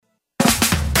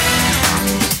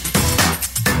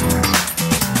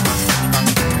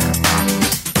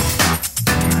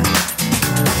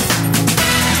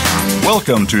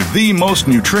Welcome to the most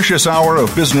nutritious hour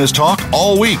of business talk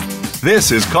all week.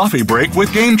 This is Coffee Break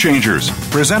with Game Changers,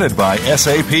 presented by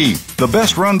SAP. The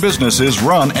best-run businesses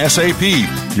run SAP.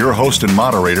 Your host and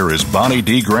moderator is Bonnie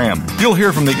D. Graham. You'll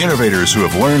hear from the innovators who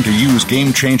have learned to use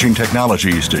game-changing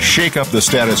technologies to shake up the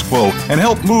status quo and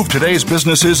help move today's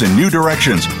businesses in new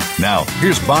directions. Now,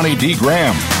 here's Bonnie D.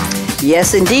 Graham.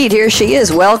 Yes, indeed. Here she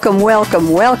is. Welcome,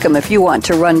 welcome, welcome. If you want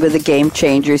to run with the Game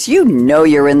Changers, you know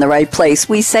you're in the right place.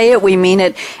 We say it, we mean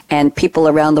it, and people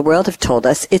around the world have told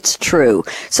us it's true.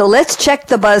 So let's check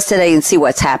the buzz today and see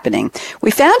what's happening. We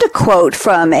found a quote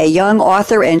from a young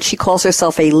author, and she calls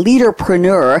herself a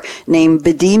leaderpreneur, named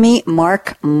Bidemi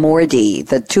Mark-Mordi.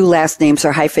 The two last names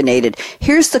are hyphenated.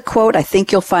 Here's the quote. I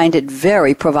think you'll find it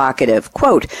very provocative.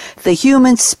 Quote, "The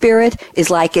human spirit is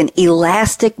like an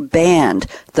elastic band.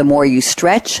 The more you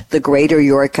stretch, the greater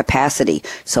your capacity."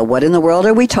 So what in the world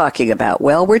are we talking about?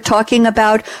 Well, we're talking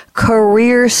about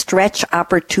career stretch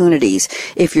opportunities.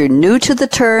 If you're new to the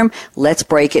term, let's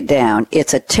break it down.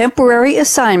 It's a temporary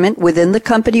assignment within the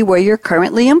company where you're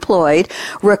currently employed,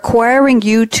 requiring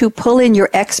you to pull in your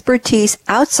expertise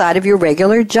outside of your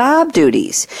regular job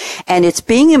duties. And it's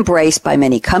being embraced by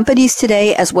many companies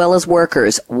today as well as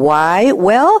workers. Why?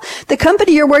 Well, the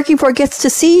company you're working for gets to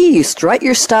see you strut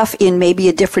your stuff in maybe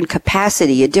a different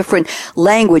capacity, a different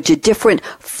language, a different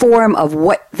form of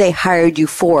what they hired you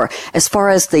for. As far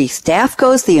as the staff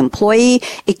goes, the employee,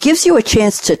 it gives you a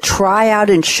chance to try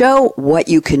out and show what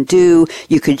you can do.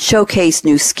 You can showcase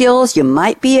new skills. You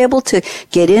might be able to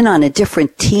get in on a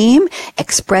different team,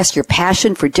 express your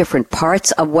passion for different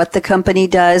parts of what the company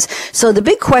does. So the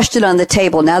big question on the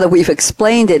table, now that we've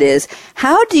explained it, is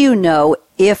how do you know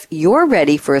if you're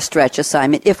ready for a stretch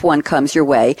assignment, if one comes your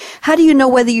way? How do you know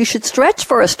whether you should stretch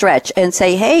for a stretch and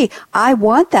say, hey, I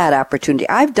want that opportunity.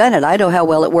 I've done it. I know how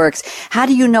well it works. How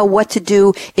do you know what to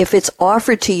do if it's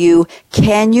offered to you?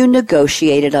 Can you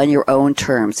negotiate it on your own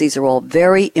terms? These are all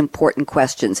very important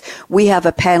questions. We have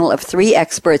a panel of 3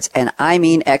 experts, and I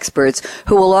mean experts,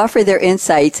 who will offer their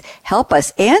insights, help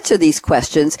us answer these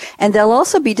questions, and they'll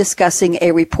also be discussing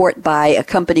a report by a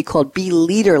company called Be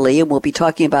Leaderly, and we'll be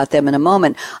talking about them in a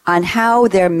moment, on how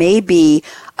there may be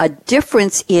a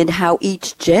difference in how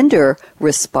each gender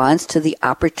responds to the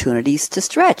opportunities to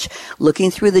stretch.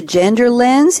 Looking through the gender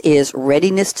lens, is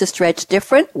readiness to stretch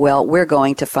different? Well, we're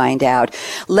going to find out.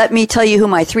 Let me tell you who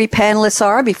my 3 panelists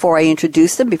are before I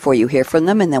introduce them, before you hear from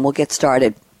them, and then we'll get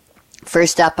started.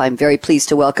 First up, I'm very pleased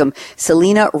to welcome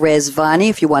Selena Rezvani.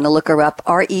 If you want to look her up,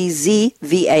 Rezvani.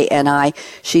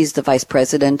 She's the Vice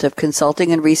President of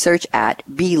Consulting and Research at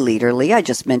Be Leaderly. I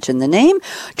just mentioned the name.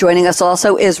 Joining us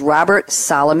also is Robert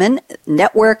Solomon,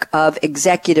 Network of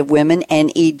Executive Women,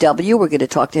 NEW. We're going to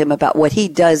talk to him about what he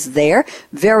does there.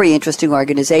 Very interesting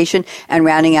organization. And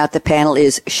rounding out the panel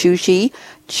is Schuchi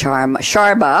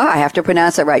Sharma, I have to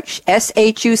pronounce it right,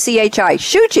 S-H-U-C-H-I,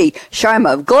 Schuchi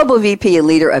Sharma, Global VP and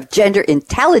Leader of Gender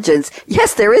Intelligence.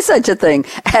 Yes, there is such a thing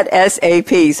at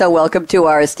SAP. So welcome to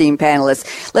our esteemed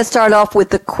panelists. Let's start off with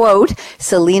the quote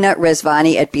Selena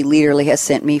Rezvani at Be Leaderly has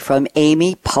sent me from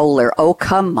Amy Poehler. Oh,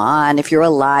 come on. If you're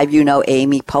alive, you know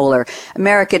Amy Poehler.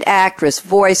 American actress,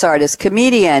 voice artist,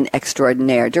 comedian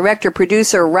extraordinaire, director,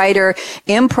 producer, writer,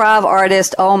 improv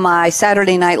artist, oh my,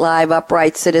 Saturday Night Live,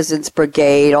 Upright Citizens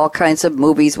Brigade, all kinds of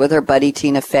movies with her buddy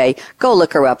Tina Fey. Go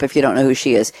look her up if you don't know who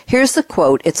she is. Here's the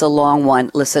quote. It's a long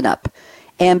one. Listen up.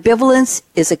 Ambivalence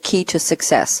is a key to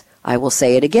success. I will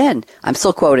say it again. I'm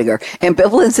still quoting her.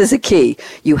 Ambivalence is a key.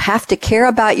 You have to care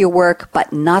about your work,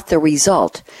 but not the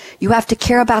result. You have to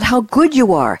care about how good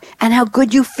you are and how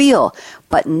good you feel,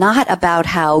 but not about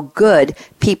how good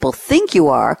people think you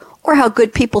are or how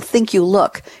good people think you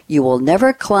look. You will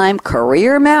never climb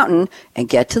Career Mountain and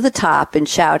get to the top and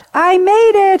shout, I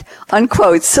made it,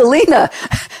 unquote. Selena,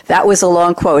 that was a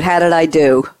long quote. How did I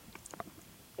do?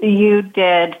 You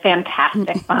did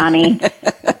fantastic, Bonnie.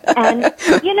 And,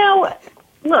 you know,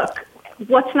 look,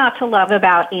 what's not to love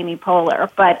about Amy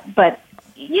Poehler? But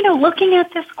you know, looking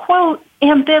at this quote,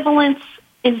 ambivalence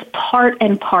is part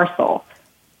and parcel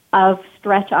of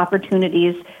stretch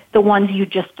opportunities, the ones you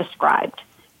just described.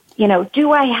 You know,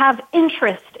 do I have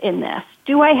interest in this?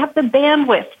 Do I have the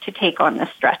bandwidth to take on this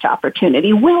stretch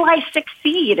opportunity? Will I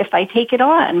succeed if I take it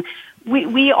on?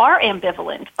 We are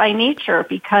ambivalent by nature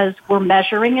because we're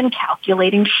measuring and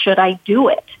calculating, should I do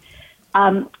it?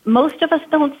 Most of us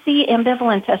don't see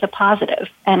ambivalence as a positive,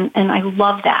 and I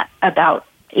love that about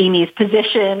Amy's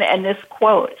position and this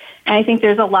quote. And I think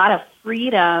there's a lot of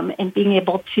freedom in being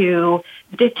able to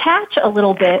detach a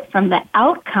little bit from the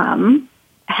outcome.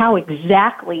 How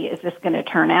exactly is this going to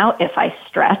turn out if I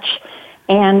stretch?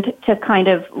 And to kind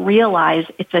of realize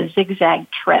it's a zigzag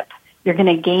trip. You're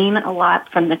going to gain a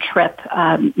lot from the trip,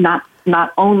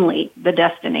 not only the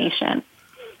destination.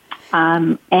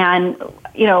 And,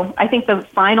 I think the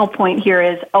final point here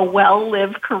is a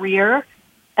well-lived career,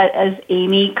 as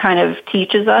Amy kind of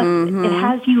teaches us, it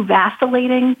has you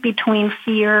vacillating between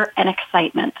fear and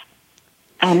excitement.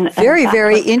 And very, that's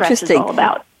very what stress interesting. is all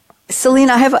about.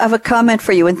 Selena, I have a comment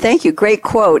for you, and thank you. Great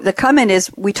quote. The comment is,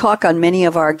 we talk on many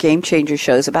of our Game Changer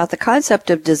shows about the concept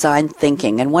of design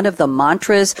thinking, and one of the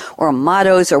mantras or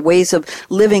mottos or ways of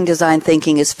living design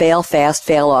thinking is fail fast,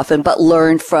 fail often, but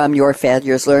learn from your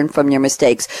failures, learn from your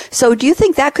mistakes. So do you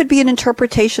think that could be an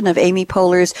interpretation of Amy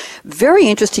Poehler's very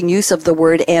interesting use of the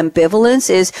word ambivalence,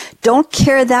 is don't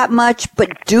care that much,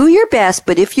 but do your best,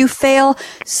 but if you fail,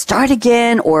 start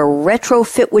again or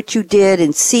retrofit what you did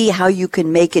and see how you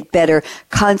can make it better,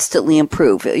 constantly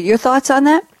improve. Your thoughts on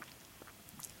that?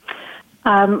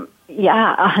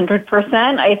 Yeah,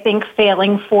 100%. I think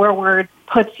failing forward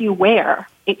puts you where?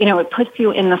 It puts you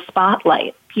in the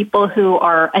spotlight. People who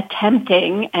are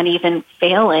attempting and even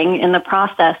failing in the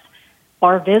process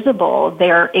are visible.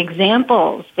 They're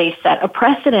examples. They set a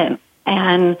precedent.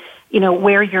 And,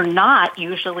 where you're not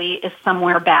usually is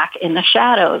somewhere back in the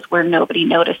shadows where nobody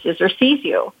notices or sees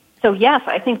you. So yes,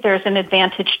 I think there's an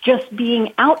advantage just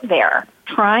being out there,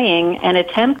 trying and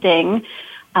attempting,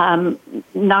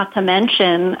 not to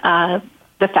mention the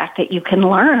fact that you can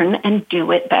learn and do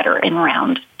it better in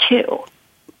round 2.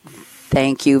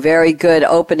 Thank you. Very good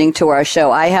opening to our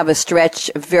show. I have a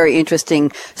very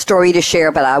interesting story to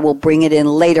share, but I will bring it in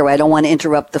later. I don't want to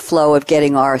interrupt the flow of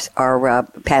getting our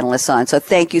panelists on. So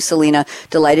thank you, Selena.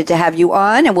 Delighted to have you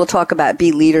on, and we'll talk about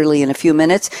Be Leaderly in a few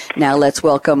minutes. Now let's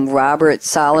welcome Robert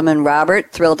Solomon.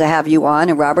 Robert, thrilled to have you on.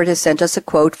 And Robert has sent us a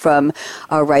quote from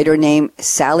a writer named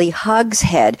Sally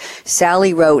Hogshead.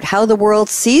 Sally wrote, "How the world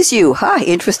sees you."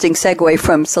 Interesting segue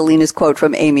from Selena's quote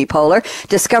from Amy Poehler.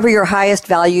 "Discover your highest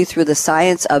value through the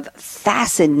science of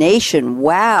fascination."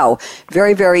 Wow.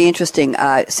 Very, very interesting.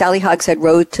 Sally Hogshead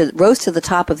rose to the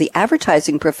top of the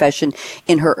advertising profession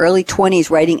in her early 20s,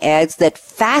 writing ads that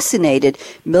fascinated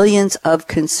millions of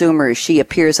consumers. She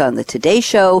appears on the Today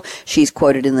Show. She's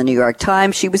quoted in the New York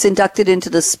Times. She was inducted into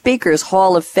the Speakers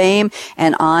Hall of Fame,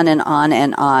 and on and on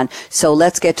and on. So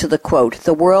let's get to the quote.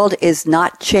 "The world is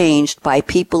not changed by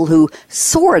people who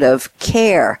sort of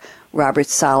care." Robert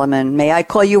Solomon. May I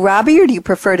call you Robbie, or do you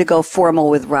prefer to go formal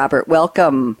with Robert?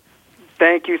 Welcome.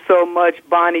 Thank you so much,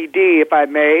 Bonnie D., if I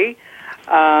may.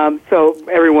 So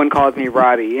everyone calls me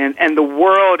Robbie. And the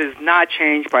world is not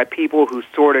changed by people who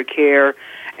sort of care.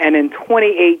 And in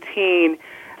 2018,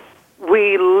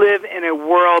 we live in a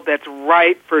world that's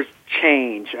ripe for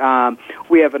change.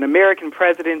 We have an American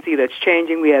presidency that's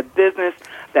changing. We have business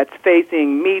that's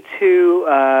facing Me Too,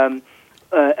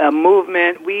 a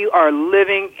movement. We are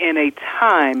living in a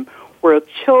time where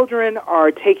children are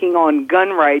taking on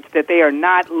gun rights that they are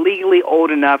not legally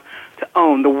old enough to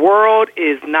own. The world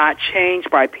is not changed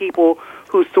by people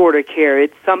who sort of care.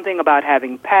 It's something about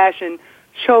having passion,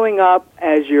 showing up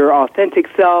as your authentic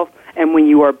self, and when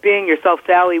you are being yourself,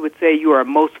 Sally would say you are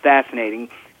most fascinating.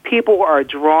 People are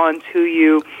drawn to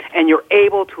you, and you're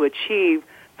able to achieve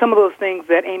some of those things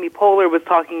that Amy Poehler was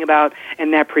talking about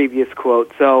in that previous quote.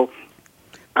 So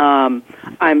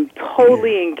I'm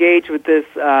totally engaged with this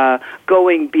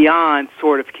going beyond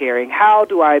sort of caring. How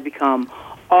do I become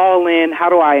all in? How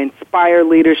do I inspire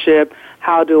leadership?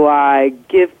 How do I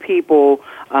give people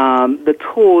the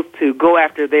tools to go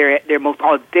after their most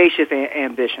audacious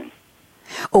ambition?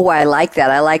 Oh, I like that.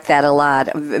 I like that a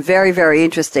lot. Very, very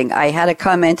interesting. I had a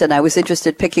comment, and I was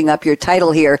interested picking up your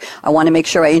title here. I want to make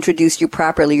sure I introduce you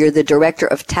properly. You're the Director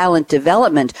of Talent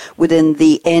Development within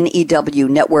the NEW,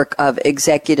 Network of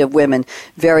Executive Women.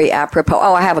 Very apropos.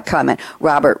 Oh, I have a comment.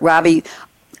 Robbie,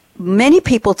 many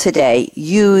people today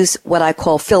use what I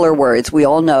call filler words. We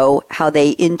all know how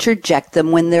they interject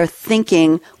them when they're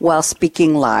thinking while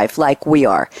speaking live, like we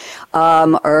are.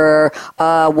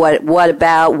 What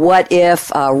about, what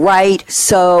if, right,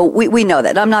 so, we know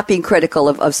that. I'm not being critical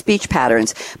of speech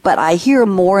patterns, but I hear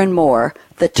more and more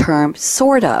the term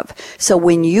sort of. So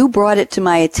when you brought it to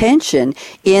my attention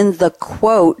in the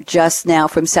quote just now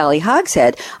from Sally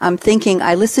Hogshead, I'm thinking,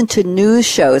 I listen to news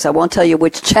shows. I won't tell you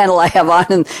which channel I have on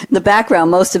in the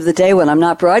background most of the day when I'm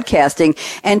not broadcasting.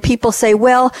 And people say,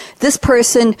 well, this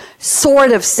person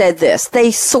sort of said this.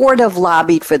 They sort of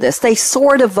lobbied for this. They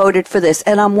sort of voted for this.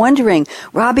 And I'm wondering,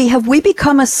 Robbie, have we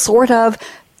become a sort of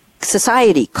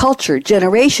society, culture,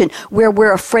 generation, where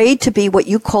we're afraid to be what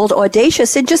you called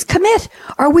audacious and just commit?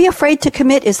 Are we afraid to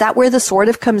commit? Is that where the sort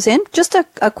of comes in? Just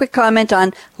a quick comment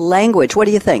on language. What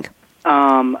do you think?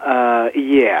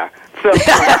 Yeah. So what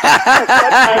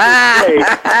I would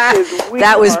say is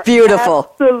that was beautiful.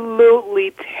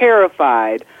 Absolutely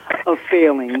terrified of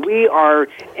failing. We are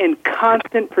in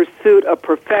constant pursuit of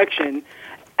perfection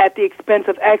at the expense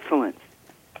of excellence.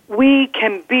 We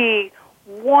can be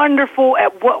wonderful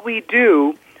at what we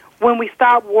do when we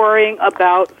stop worrying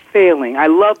about failing. I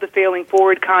love the failing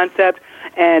forward concept,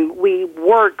 and we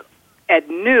work at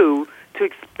New to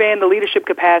expand the leadership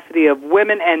capacity of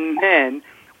women and men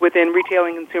within retail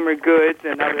and consumer goods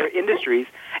and other industries.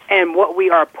 And what we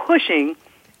are pushing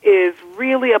is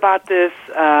really about this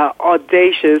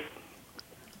audacious,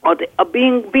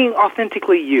 being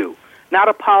authentically you, not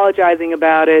apologizing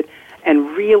about it,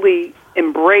 and really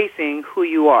embracing who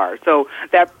you are. So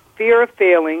that fear of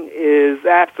failing is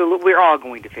absolute. We're all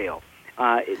going to fail.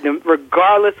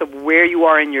 Regardless of where you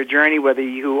are in your journey, whether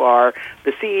you are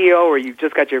the CEO or you've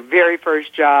just got your very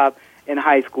first job in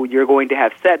high school, you're going to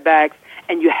have setbacks,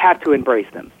 and you have to embrace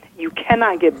them. You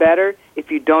cannot get better if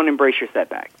you don't embrace your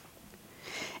setbacks.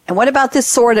 And what about this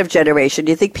sort of generation?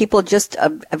 Do you think people are just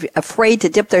afraid to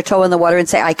dip their toe in the water and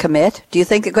say, I commit? Do you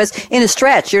think, because in a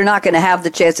stretch, you're not going to have the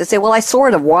chance to say, well, I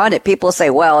sort of want it. People say,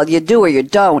 well, you do or you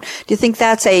don't. Do you think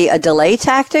that's a delay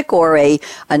tactic or a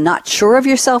not sure of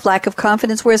yourself, lack of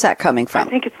confidence? Where's that coming from?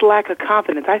 I think it's lack of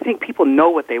confidence. I think people know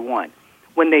what they want.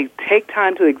 When they take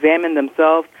time to examine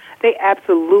themselves, they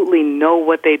absolutely know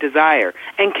what they desire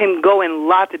and can go in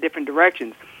lots of different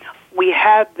directions. We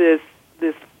have this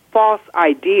false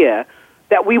idea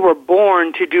that we were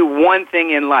born to do one thing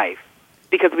in life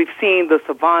because we've seen the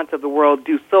savants of the world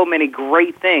do so many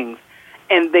great things,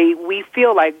 and we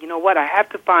feel like, you know what, I have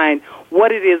to find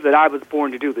what it is that I was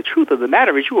born to do. The truth of the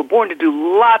matter is you were born to do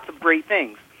lots of great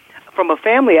things. From a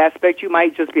family aspect, you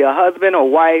might just be a husband, a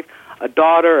wife, a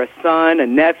daughter, a son, a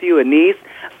nephew, a niece.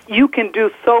 You can do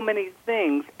so many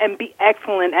things and be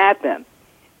excellent at them.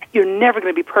 You're never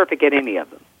going to be perfect at any of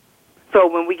them. So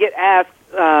when we get asked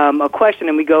a question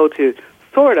and we go to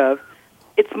sort of,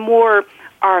 it's more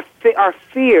our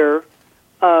fear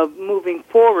of moving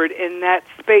forward in that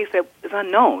space that is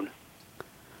unknown.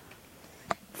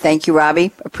 Thank you,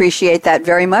 Robbie. Appreciate that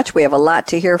very much. We have a lot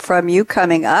to hear from you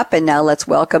coming up. And now let's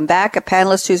welcome back a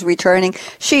panelist who's returning.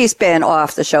 She's been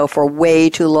off the show for way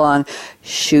too long.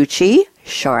 Schuchi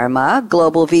Sharma,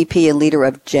 Global VP and Leader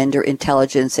of Gender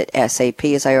Intelligence at SAP,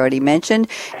 as I already mentioned.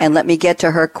 And let me get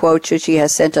to her quote. Schuchi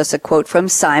has sent us a quote from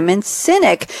Simon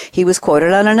Sinek. He was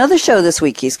quoted on another show this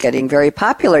week. He's getting very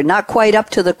popular, not quite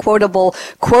up to the quotable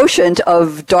quotient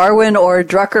of Darwin or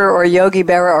Drucker or Yogi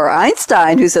Berra or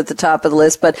Einstein, who's at the top of the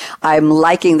list, but I'm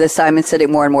liking the Simon Sinek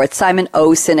more and more. It's Simon O.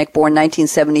 Sinek, born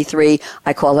 1973.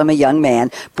 I call him a young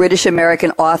man.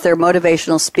 British-American author,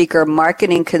 motivational speaker,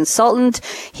 marketing consultant.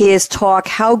 His talk,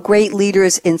 How Great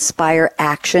Leaders Inspire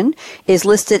Action, is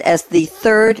listed as the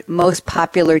third most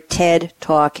popular TED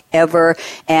Talk ever.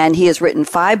 And he has written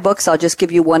 5 books. I'll just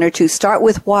give you one or two. Start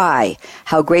with Why,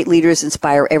 How Great Leaders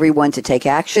Inspire Everyone to Take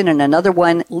Action. And another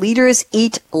one, Leaders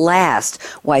Eat Last,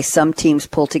 Why Some Teams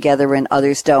Pull Together and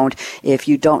Others Don't. If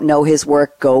you don't know his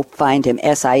work, go find him,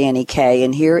 Sinek.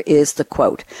 And here is the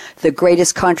quote. The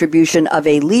greatest contribution of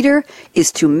a leader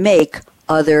is to make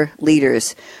other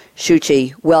leaders.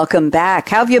 Schuchi, welcome back.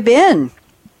 How have you been?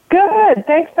 Good.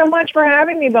 Thanks so much for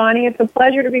having me, Bonnie. It's a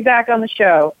pleasure to be back on the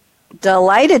show.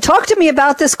 Delighted. Talk to me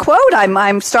about this quote.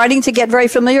 I'm starting to get very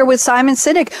familiar with Simon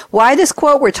Sinek. Why this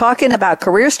quote? We're talking about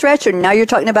career stretch, and now you're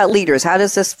talking about leaders. How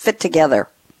does this fit together?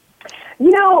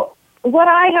 You know, what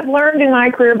I have learned in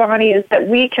my career, Bonnie, is that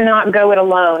we cannot go it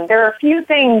alone. There are a few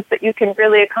things that you can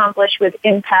really accomplish with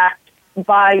impact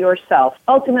by yourself.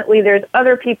 Ultimately, there's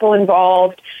other people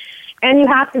involved, and you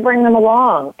have to bring them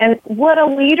along. And what a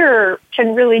leader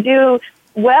can really do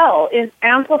well is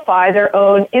amplify their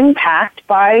own impact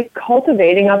by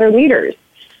cultivating other leaders.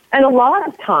 And a lot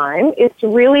of time, it's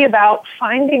really about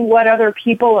finding what other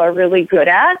people are really good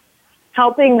at,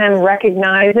 helping them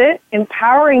recognize it,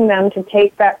 empowering them to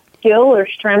take that skill or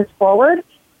strength forward,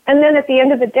 and then at the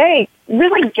end of the day,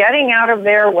 really getting out of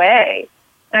their way.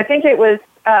 And I think it was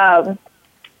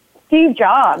Steve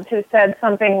Jobs who said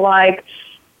something like,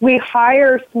 we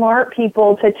hire smart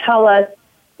people to tell us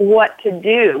what to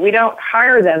do. We don't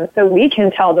hire them so we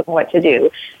can tell them what to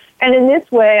do. And in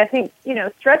this way, I think,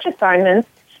 stretch assignments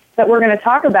that we're going to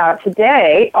talk about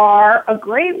today are a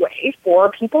great way for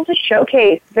people to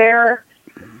showcase their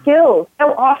skills.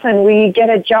 So often we get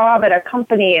a job at a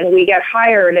company and we get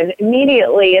hired and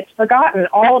immediately it's forgotten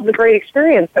all of the great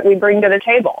experience that we bring to the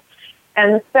table.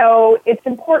 And so it's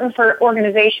important for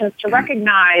organizations to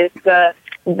recognize the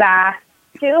vast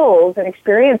skills and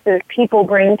experiences people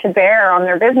bring to bear on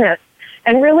their business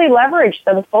and really leverage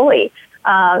them fully.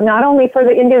 not only for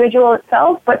the individual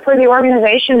itself, but for the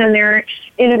organization and their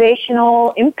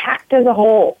innovational impact as a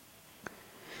whole.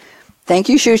 Thank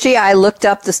you, Schuchi. I looked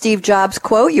up the Steve Jobs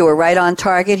quote. You were right on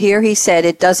target here. He said,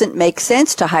 "It doesn't make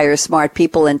sense to hire smart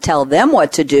people and tell them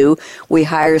what to do. We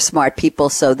hire smart people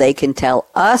so they can tell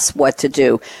us what to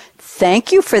do."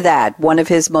 Thank you for that. One of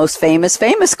his most famous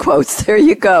quotes. There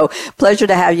you go. Pleasure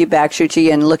to have you back,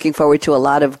 Schuchi, and looking forward to a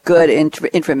lot of good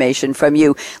information from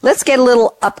you. Let's get a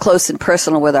little up close and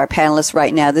personal with our panelists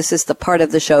right now. This is the part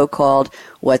of the show called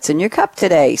What's in Your Cup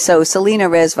Today? So, Selena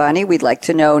Rezvani, we'd like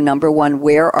to know, number one,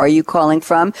 where are you calling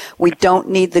from? We don't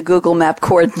need the Google Map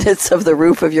coordinates of the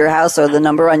roof of your house or the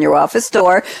number on your office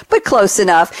door, but close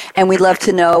enough. And we'd love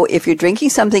to know if you're drinking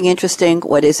something interesting,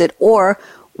 what is it, or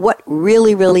what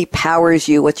really, really powers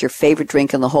you? What's your favorite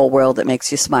drink in the whole world that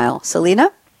makes you smile?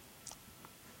 Selena?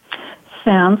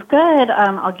 Sounds good.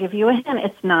 I'll give you a hint.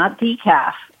 It's not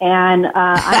decaf. And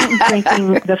I'm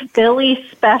drinking the Philly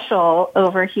Special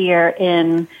over here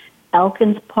in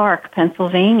Elkins Park,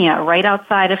 Pennsylvania, right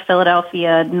outside of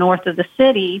Philadelphia, north of the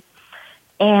city.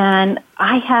 And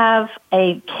I have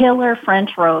a killer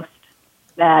French roast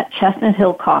that Chestnut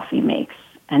Hill Coffee makes.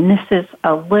 And this is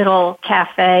a little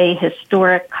cafe,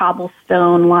 historic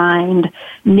cobblestone-lined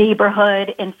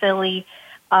neighborhood in Philly.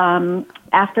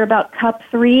 After about cup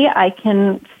 3, I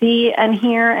can see and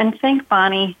hear and think,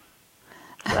 Bonnie.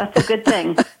 So that's a good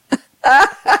thing.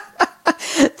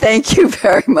 Thank you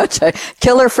very much.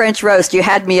 Killer French roast. You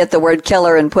had me at the word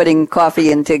killer and putting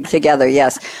coffee together.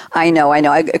 Yes, I know.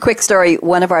 A quick story.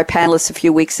 One of our panelists a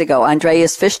few weeks ago,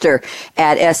 Andreas Fischer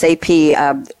at SAP.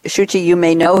 Schuchi, you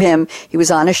may know him. He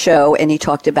was on a show and he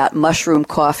talked about mushroom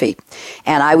coffee.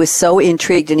 And I was so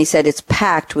intrigued, and he said it's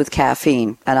packed with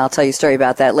caffeine. And I'll tell you a story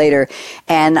about that later.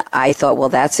 And I thought, well,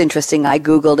 that's interesting. I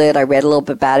Googled it. I read a little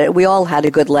bit about it. We all had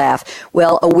a good laugh.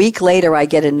 Well, a week later, I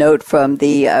get a note from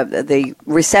the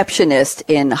receptionist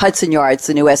in Hudson Yards,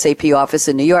 the new SAP office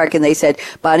in New York, and they said,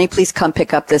 Bonnie, please come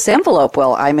pick up this envelope.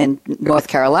 Well, I'm in North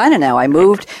Carolina now. I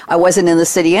moved. I wasn't in the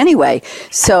city anyway.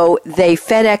 So they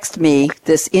FedExed me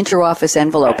this inter-office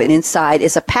envelope, and inside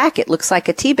is a packet, looks like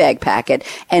a tea bag packet,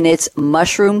 and it's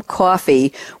mushroom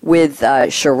coffee with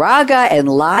Shiraga and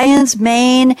lion's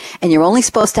mane, and you're only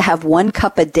supposed to have 1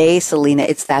 cup a day, Selena.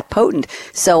 It's that potent.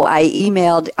 So I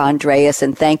emailed Andreas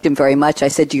and thanked him very much. I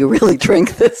said, do you really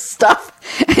drink this stuff?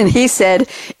 And he said,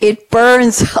 it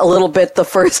burns a little bit the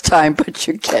first time, but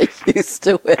you get used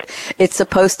to it. It's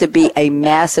supposed to be a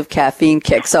massive caffeine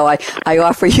kick. So I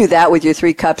offer you that with your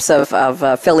 3 cups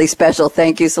of Philly Special.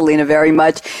 Thank you, Selena, very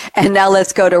much. And now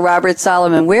let's go to Robert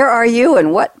Solomon. Where are you,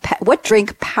 and what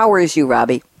drink powers you,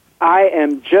 Robbie? I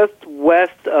am just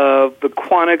west of the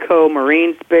Quantico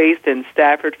Marine Base in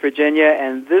Stafford, Virginia,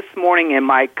 and this morning in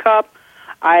my cup,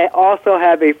 I also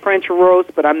have a French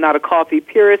roast, but I'm not a coffee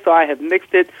purist, so I have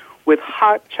mixed it with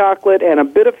hot chocolate and a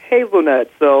bit of hazelnut.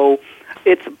 So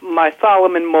it's my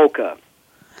Solomon Mocha.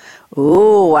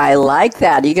 Ooh, I like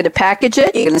that. Are you going to package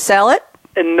it? Are you going to sell it?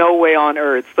 In no way on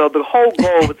earth. So the whole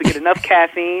goal was to get enough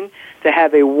caffeine to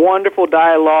have a wonderful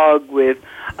dialogue with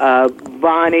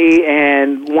Bonnie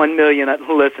and 1 million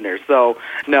listeners. So,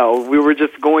 no, we were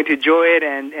just going to enjoy it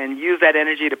and use that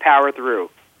energy to power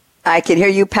through. I can hear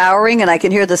you powering, and I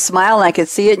can hear the smile, and I can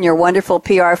see it in your wonderful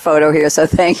PR photo here. So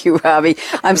thank you, Robbie.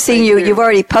 I'm seeing you. You've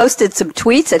already posted some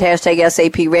tweets at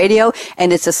 #SAP Radio,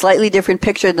 and it's a slightly different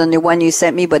picture than the one you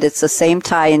sent me, but it's the same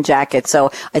tie and jacket.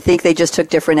 So I think they just took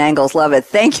different angles. Love it.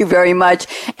 Thank you very much.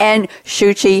 And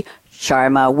Schuchi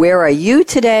Sharma, where are you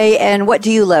today, and what do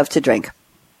you love to drink?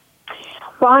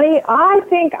 Bonnie, I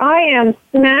think I am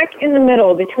smack in the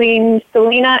middle between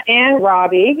Selena and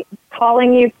Robbie,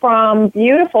 calling you from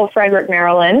beautiful Frederick,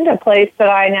 Maryland, a place that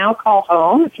I now call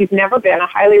home. If you've never been, I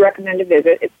highly recommend a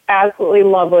visit. It's absolutely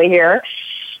lovely here.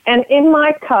 And in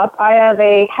my cup, I have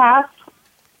a half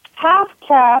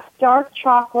calf dark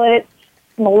chocolate,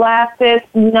 molasses,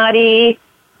 nutty,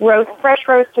 fresh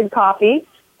roasted coffee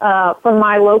from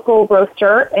my local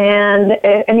roaster. And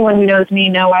anyone who knows me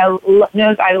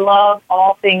knows I love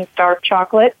all things dark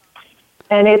chocolate.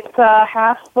 And it's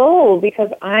half full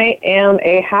because I am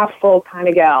a half full kind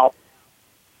of gal.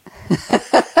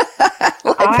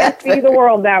 I see the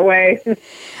world that way.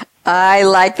 I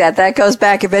like that. That goes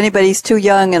back, if anybody's too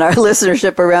young in our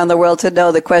listenership around the world to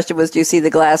know, the question was, do you see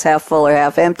the glass half full or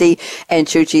half empty? And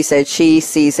Schuchi said she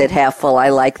sees it half full. I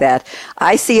like that.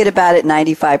 I see it about at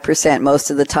 95% most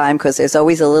of the time because there's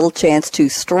always a little chance to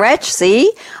stretch.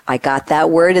 See? I got that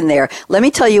word in there. Let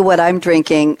me tell you what I'm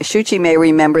drinking. Schuchi may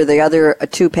remember, the other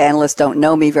 2 panelists don't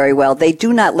know me very well. They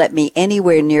do not let me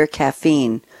anywhere near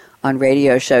caffeine on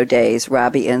radio show days,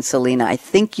 Robbie and Selena. I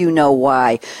think you know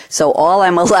why. So all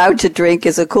I'm allowed to drink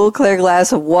is a cool, clear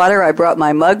glass of water. I brought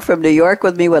my mug from New York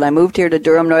with me when I moved here to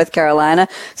Durham, North Carolina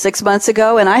 6 months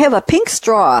ago, and I have a pink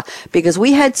straw because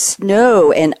we had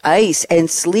snow and ice and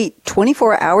sleet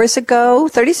 24 hours ago,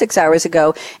 36 hours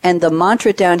ago, and the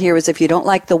mantra down here is if you don't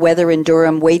like the weather in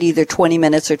Durham, wait either 20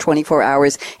 minutes or 24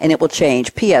 hours and it will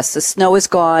change. P.S. The snow is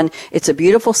gone. It's a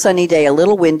beautiful sunny day, a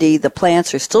little windy. The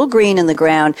plants are still green in the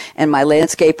ground, and my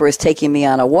landscaper is taking me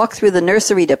on a walk through the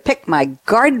nursery to pick my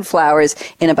garden flowers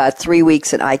in about 3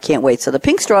 weeks, and I can't wait. So the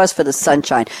pink straw is for the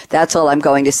sunshine. That's all I'm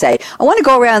going to say. I want to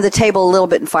go around the table a little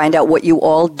bit and find out what you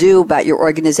all do about your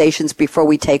organizations before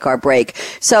we take our break.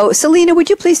 So, Selena, would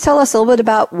you please tell us a little bit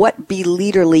about what Be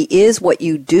Leaderly is, what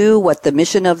you do, what the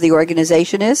mission of the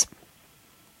organization is?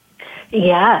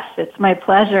 Yes, it's my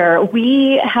pleasure.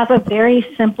 We have a very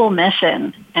simple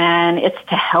mission, and it's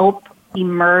to help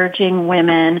emerging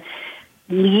women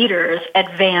leaders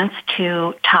advance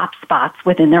to top spots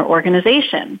within their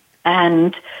organization.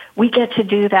 And we get to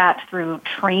do that through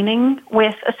training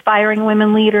with aspiring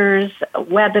women leaders,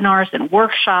 webinars and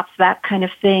workshops, that kind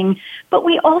of thing. But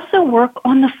we also work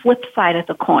on the flip side of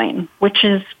the coin, which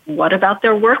is what about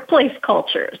their workplace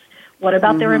cultures? What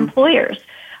about their employers?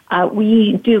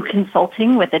 We do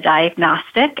consulting with a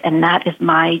diagnostic, and that is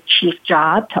my chief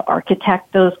job, to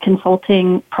architect those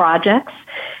consulting projects,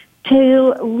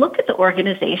 to look at the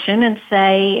organization and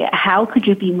say, how could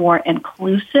you be more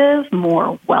inclusive,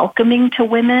 more welcoming to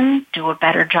women, do a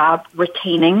better job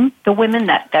retaining the women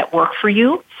that work for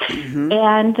you?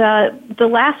 And the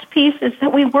last piece is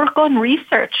that we work on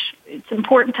research. It's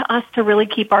important to us to really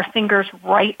keep our fingers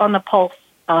right on the pulse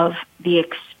of the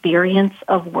experience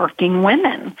of working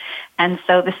women. And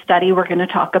so the study we're going to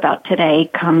talk about today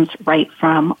comes right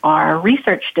from our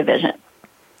research division.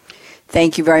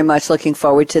 Thank you very much. Looking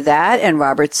forward to that. And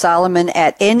Robert Solomon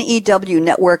at NEW,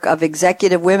 Network of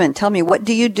Executive Women. Tell me, what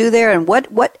do you do there, and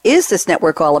what is this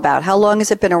network all about? How long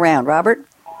has it been around, Robert?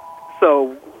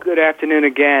 So, good afternoon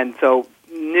again. So,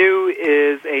 NEW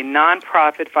is a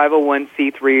nonprofit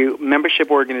 501c3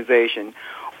 membership organization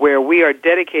where we are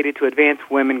dedicated to advance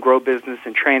women, grow business,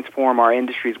 and transform our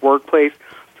industry's workplace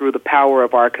through the power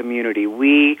of our community.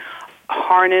 We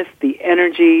harness the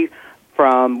energy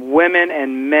from women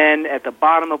and men at the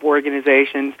bottom of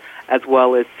organizations, as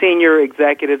well as senior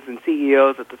executives and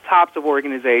CEOs at the tops of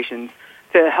organizations,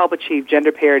 to help achieve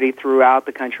gender parity throughout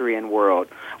the country and world,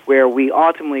 where we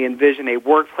ultimately envision a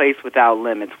workplace without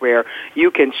limits, where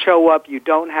you can show up, you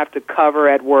don't have to cover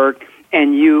at work,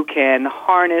 and you can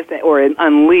harness or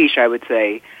unleash, I would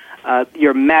say,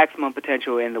 your maximum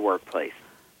potential in the workplace.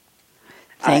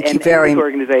 Thank you very much. In this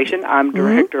organization, I'm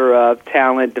Director of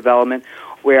Talent Development,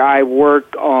 where I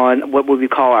work on what we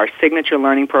call our signature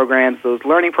learning programs, those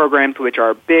learning programs which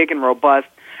are big and robust,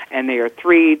 and they are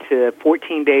 3 to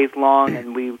 14 days long,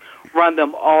 and we run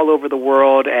them all over the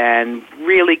world and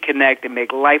really connect and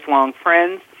make lifelong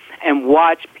friends and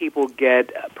watch people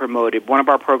get promoted. One of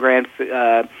our programs,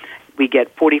 we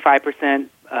get 45%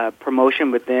 promotion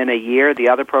within a year. The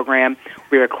other program,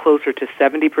 we are closer to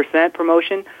 70%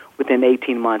 promotion within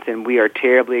 18 months, and we are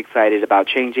terribly excited about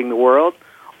changing the world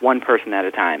one person at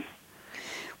a time.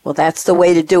 Well, that's the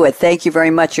way to do it. Thank you very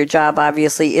much. Your job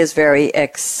obviously is very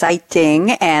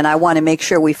exciting, and I want to make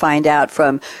sure we find out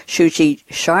from Schuchi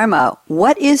Sharma,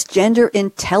 what is gender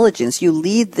intelligence? You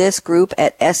lead this group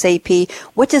at SAP.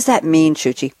 What does that mean,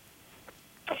 Schuchi?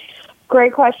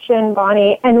 Great question,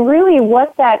 Bonnie. And really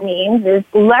what that means is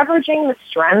leveraging the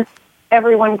strengths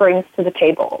everyone brings to the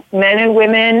table. Men and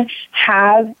women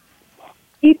have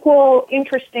equal,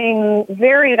 interesting,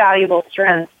 very valuable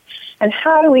strengths. And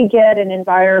how do we get an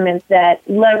environment that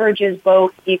leverages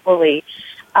both equally?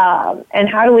 And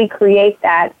how do we create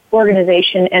that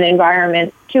organization and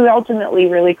environment to ultimately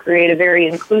really create a very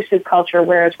inclusive culture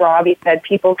where, as Robbie said,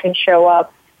 people can show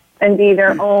up and be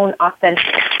their own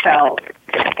authentic selves?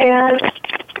 And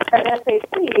at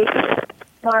SAP,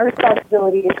 my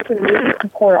responsibility is to really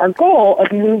support our goal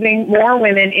of moving more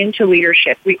women into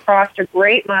leadership. We crossed a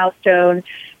great milestone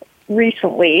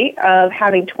recently of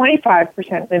having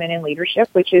 25% women in leadership,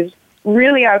 which is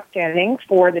really outstanding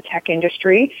for the tech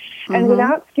industry. And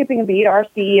without skipping a beat, our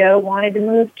CEO wanted to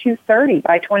move to 30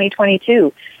 by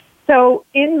 2022. So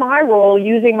in my role,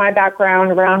 using my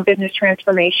background around business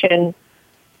transformation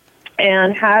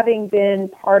and having been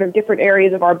part of different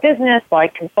areas of our business,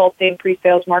 like consulting,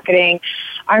 pre-sales, marketing,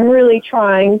 I'm really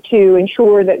trying to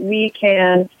ensure that we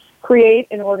can create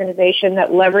an organization that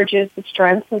leverages the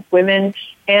strengths of women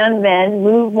and men,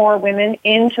 move more women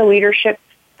into leadership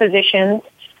positions,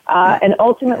 and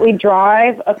ultimately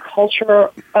drive a culture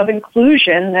of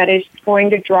inclusion that is going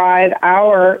to drive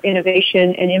our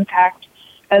innovation and impact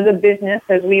as a business,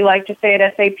 as we like to say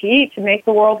at SAP, to make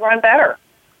the world run better.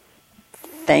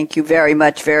 Thank you very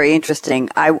much. Very interesting.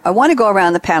 I want to go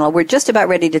around the panel. We're just about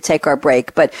ready to take our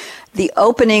break, but the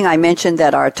opening, I mentioned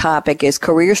that our topic is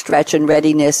career stretch and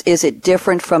readiness. Is it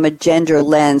different from a gender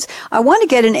lens? I want to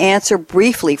get an answer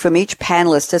briefly from each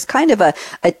panelist as kind of a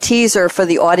teaser for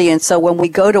the audience. So when we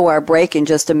go to our break in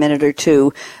just a minute or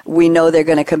two, we know they're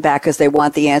going to come back because they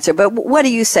want the answer. But what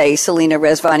do you say, Selena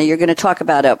Rezvani? You're going to talk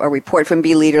about a report from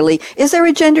Be Leaderly. Is there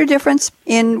a gender difference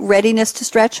in readiness to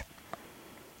stretch?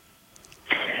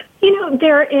 You know,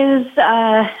 there is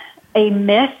a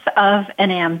myth of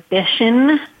an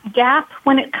ambition gap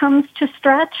when it comes to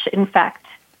stretch. In fact,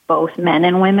 both men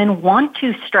and women want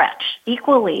to stretch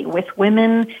equally, with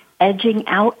women edging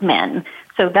out men.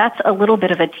 So that's a little bit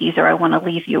of a teaser I want to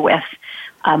leave you with.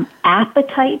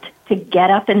 Appetite to get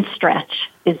up and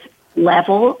stretch is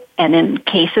level, and in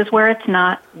cases where it's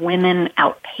not, women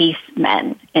outpace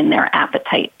men in their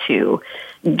appetite to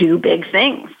do big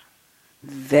things.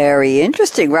 Very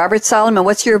interesting. Robert Solomon,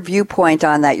 what's your viewpoint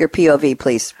on that, your POV,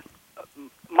 please?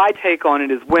 My take on it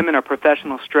is women are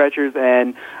professional stretchers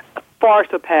and far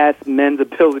surpass men's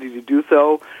ability to do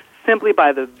so simply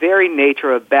by the very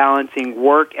nature of balancing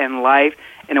work and life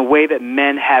in a way that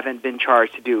men haven't been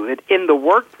charged to do. In the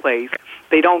workplace,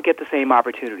 they don't get the same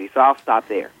opportunity, so I'll stop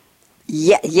there.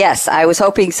 Yes, I was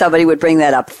hoping somebody would bring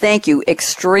that up. Thank you.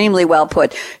 Extremely well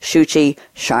put. Schuchi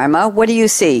Sharma, what do you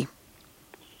see?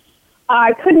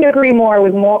 I couldn't agree more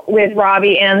with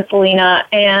Robbie and Selena.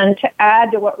 And to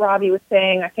add to what Robbie was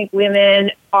saying, I think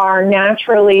women are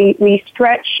naturally, we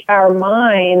stretch our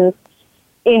minds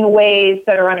in ways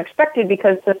that are unexpected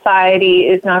because society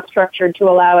is not structured to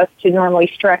allow us to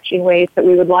normally stretch in ways that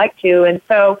we would like to. And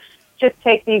so just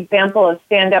take the example of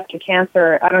Stand Up to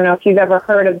Cancer. I don't know if you've ever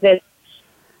heard of this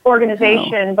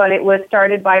organization, but it was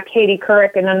started by Katie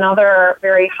Couric and another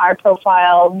very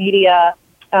high-profile media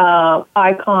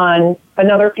icon,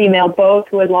 another female, both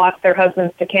who had lost their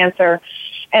husbands to cancer.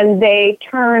 And they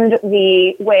turned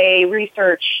the way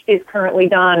research is currently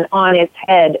done on its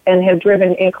head and have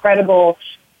driven incredible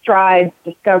strides,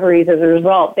 discoveries as a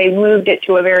result. They moved it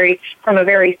to from a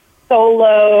very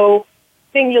solo,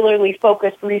 singularly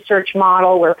focused research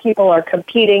model where people are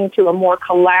competing to a more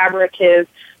collaborative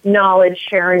knowledge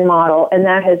sharing model, and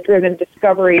that has driven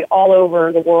discovery all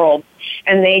over the world.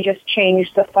 And they just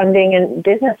changed the funding and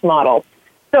business model.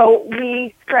 So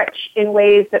we stretch in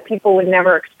ways that people would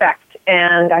never expect,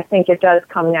 and I think it does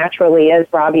come naturally, as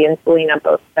Robbie and Selena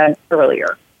both said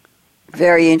earlier.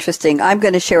 Very interesting. I'm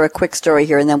going to share a quick story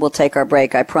here, and then we'll take our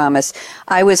break, I promise.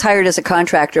 I was hired as a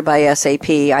contractor by SAP.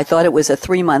 I thought it was a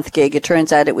 3-month gig. It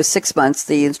turns out it was 6 months.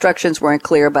 The instructions weren't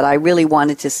clear, but I really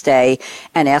wanted to stay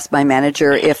and asked my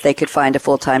manager if they could find a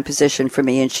full-time position for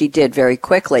me, and she did very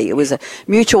quickly. It was a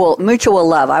mutual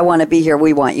love. I want to be here.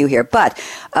 We want you here. But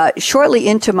shortly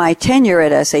into my tenure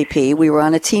at SAP, we were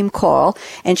on a team call,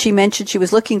 and she mentioned she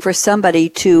was looking for somebody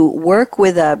to work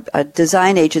with a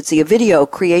design agency, a video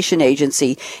creation agency,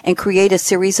 and create a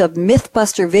series of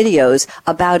Mythbuster videos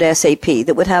about SAP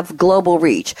that would have global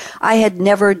reach. I had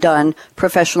never done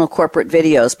professional corporate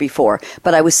videos before,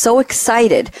 but I was so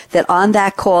excited that on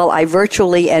that call I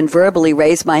virtually and verbally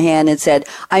raised my hand and said,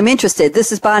 I'm interested.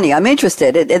 This is Bonnie. I'm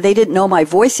interested. And they didn't know my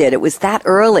voice yet. It was that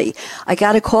early. I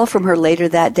got a call from her later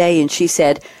that day, and she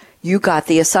said, you got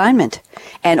the assignment.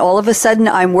 And all of a sudden,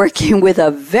 I'm working with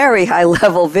a very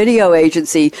high-level video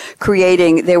agency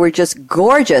they were just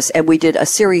gorgeous, and we did a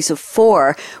series of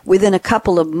 4. Within a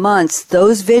couple of months,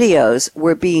 those videos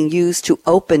were being used to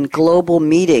open global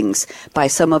meetings by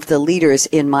some of the leaders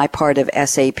in my part of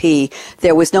SAP.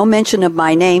 There was no mention of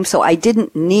my name, so I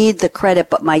didn't need the credit,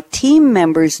 but my team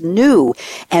members knew.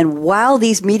 And while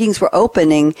these meetings were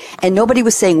opening, and nobody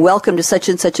was saying, welcome to such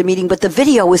and such a meeting, but the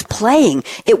video was playing.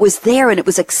 It was there, and it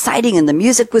was exciting, and the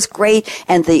music was great,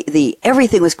 and the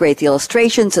everything was great, the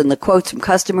illustrations and the quotes from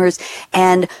customers,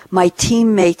 and my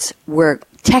teammates were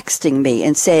texting me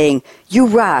and saying, you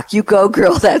rock, you go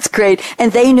girl, that's great.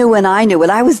 And they knew and I knew,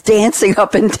 and I was dancing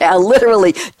up and down,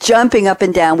 literally jumping up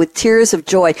and down with tears of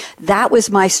joy. That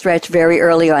was my stretch very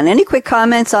early on. Any quick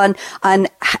comments on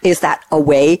is that a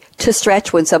way to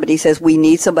stretch when somebody says we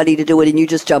need somebody to do it and you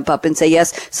just jump up and say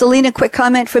yes? Selena, quick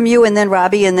comment from you, and then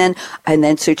Robbie, and then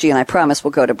Schuchi, and I promise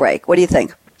we'll go to break. What do you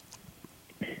think?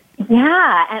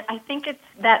 Yeah, and I think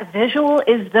that visual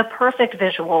is the perfect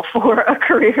visual for a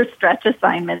career stretch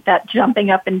assignment, that jumping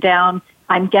up and down,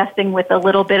 I'm guessing with a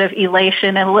little bit of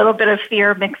elation and a little bit of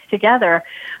fear mixed together.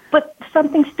 But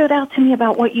something stood out to me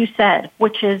about what you said,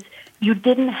 which is you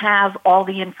didn't have all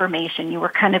the information. You were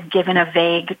kind of given a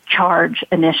vague charge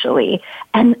initially.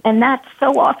 And that's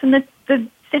so often the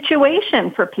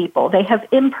situation for people. They have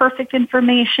imperfect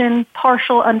information,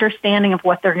 partial understanding of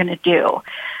what they're going to do.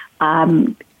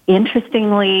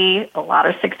 Interestingly, a lot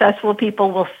of successful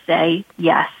people will say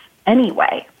yes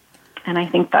anyway. And I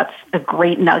think that's a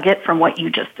great nugget from what you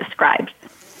just described.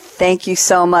 Thank you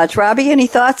so much. Robbie, any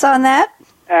thoughts on that?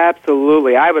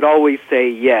 Absolutely. I would always say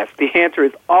yes. The answer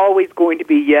is always going to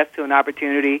be yes to an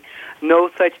opportunity. No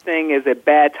such thing as a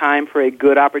bad time for a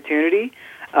good opportunity.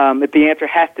 If the answer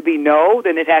has to be no,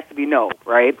 then it has to be no,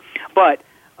 right? But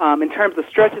in terms of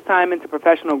stretch assignments and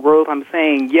professional growth, I'm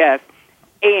saying yes,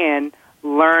 and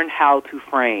learn how to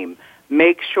frame.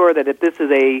 Make sure that if this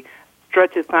is a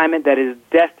stretch assignment that is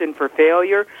destined for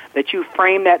failure, that you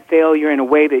frame that failure in a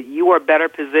way that you are better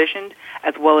positioned,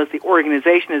 as well as the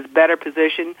organization is better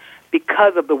positioned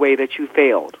because of the way that you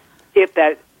failed,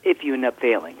 if you end up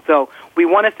failing. So we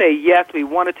want to say yes, we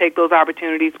want to take those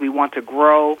opportunities, we want to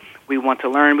grow, we want to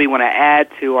learn, we want to add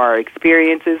to our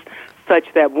experiences such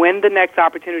that when the next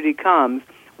opportunity comes,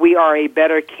 we are a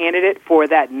better candidate for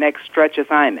that next stretch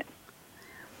assignment.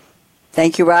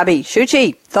 Thank you, Robbie.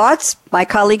 Schuchi, thoughts? My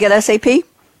colleague at SAP?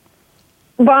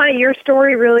 Bonnie, your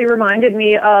story really reminded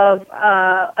me of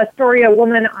a story a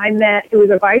woman I met who was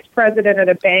a vice president at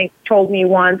a bank told me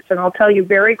once, and I'll tell you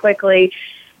very quickly.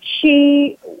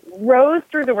 She rose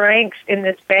through the ranks in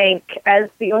this bank as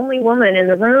the only woman in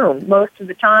the room most of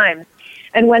the time.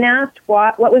 And when asked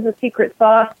what was the secret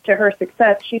sauce to her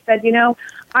success, she said,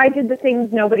 I did the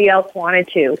things nobody else wanted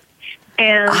to.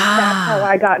 And that's how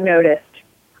I got noticed.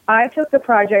 I took the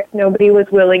projects nobody was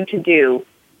willing to do.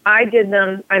 I did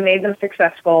them, I made them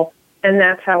successful, and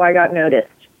that's how I got noticed.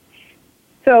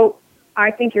 So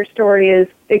I think your story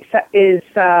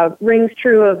rings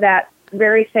true of that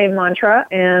very same mantra,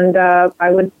 and I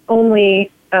would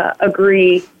only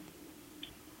agree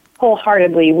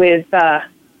wholeheartedly with the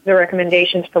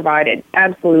recommendations provided.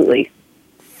 Absolutely.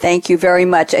 Thank you very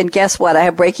much. And guess what? I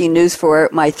have breaking news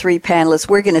for my three panelists.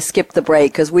 We're going to skip the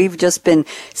break because we've just been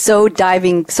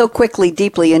diving so quickly,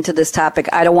 deeply into this topic.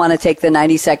 I don't want to take the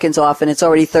 90 seconds off, and it's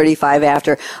already 35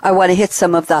 after. I want to hit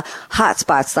some of the hot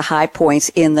spots, the high points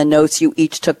in the notes you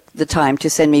each took the time to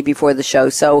send me before the show.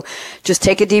 So just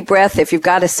take a deep breath. If you've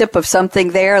got a sip of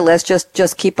something there, let's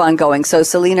just keep on going. So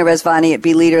Selena Rezvani at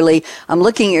Be Leaderly, I'm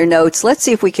looking at your notes. Let's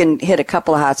see if we can hit a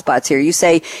couple of hot spots here. You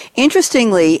say,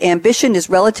 interestingly, ambition is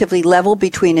relatively level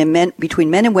between men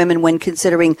and women when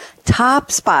considering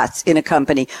top spots in a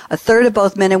company. A third of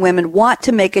both men and women want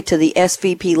to make it to the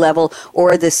SVP level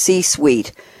or the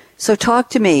C-suite. So talk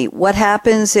to me. What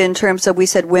happens in terms of, we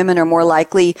said women are more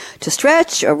likely to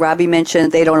stretch, or Robbie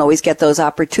mentioned they don't always get those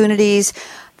opportunities.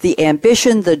 The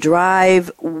ambition, the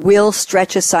drive, will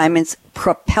stretch assignments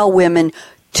propel women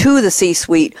to the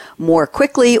C-suite more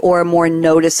quickly or more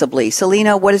noticeably?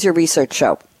 Selena, what does your research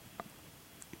show?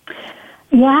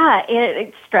 Yeah,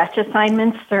 stretch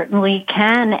assignments certainly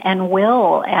can and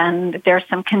will, and there's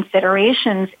some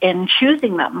considerations in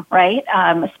choosing them, right?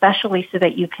 Especially so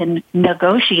that you can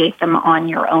negotiate them on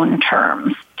your own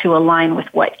terms to align with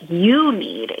what you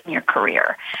need in your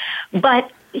career.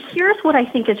 But here's what I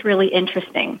think is really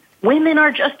interesting. Women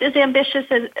are just as ambitious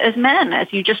as men,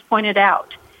 as you just pointed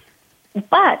out.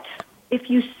 But if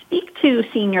you speak to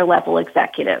senior level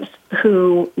executives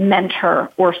who mentor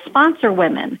or sponsor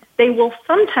women, they will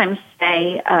sometimes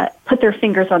say, put their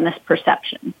fingers on this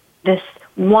perception, this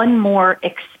one more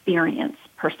experience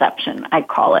perception, I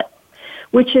call it,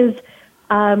 which is,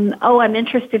 I'm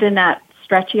interested in that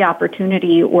stretchy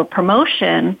opportunity or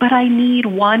promotion, but I need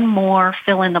one more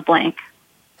fill in the blank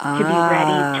to be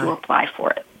ready to apply for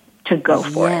it, to go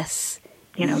for it.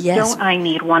 Don't I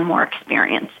need one more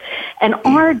experience? And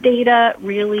our data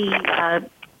really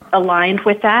aligned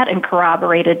with that and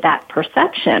corroborated that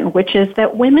perception, which is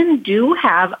that women do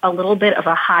have a little bit of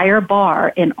a higher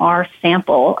bar in our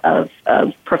sample of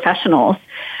professionals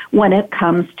when it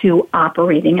comes to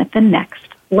operating at the next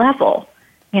level.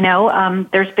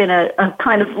 There's been a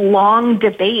kind of long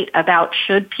debate about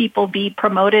should people be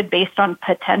promoted based on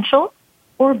potential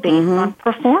or based on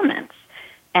performance.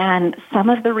 And some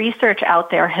of the research out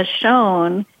there has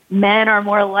shown men are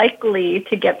more likely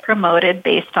to get promoted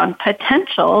based on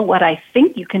potential, what I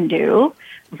think you can do,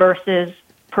 versus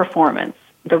performance,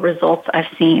 the results I've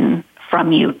seen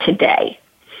from you today.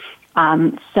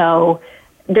 So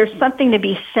there's something to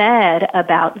be said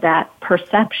about that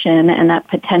perception and that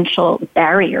potential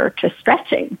barrier to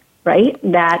stretching, right?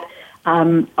 That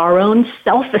our own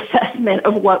self-assessment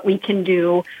of what we can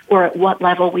do or at what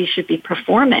level we should be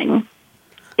performing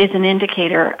is an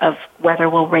indicator of whether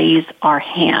we'll raise our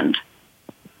hand.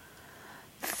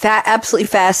 Absolutely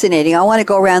fascinating. I want to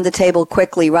go around the table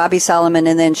quickly, Robbie Solomon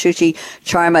and then Schuchi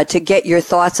Sharma, to get your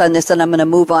thoughts on this, and I'm going to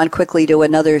move on quickly to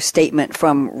another statement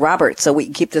from Robert so we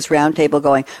can keep this roundtable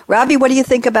going. Robbie, what do you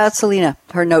think about Selena,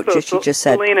 her note she just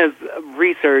said? Selena's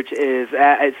research is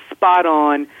spot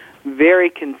on, very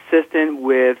consistent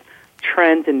with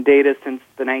trends and data since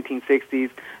the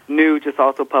 1960s. New just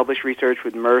also published research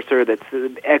with Mercer that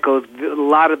echoes a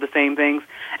lot of the same things.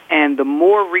 And the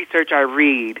more research I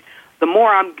read, the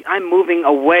more I'm moving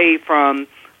away from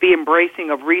the embracing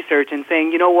of research and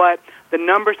saying, you know what, the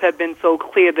numbers have been so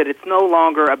clear that it's no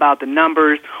longer about the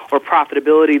numbers or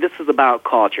profitability. This is about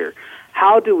culture.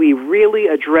 How do we really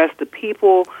address the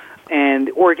people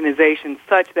and organizations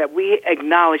such that we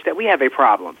acknowledge that we have a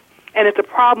problem? And it's a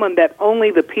problem that only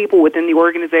the people within the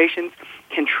organizations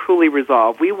can truly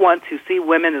resolve. We want to see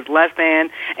women as less than,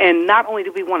 and not only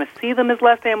do we want to see them as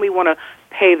less than, we want to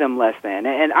pay them less than.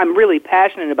 And I'm really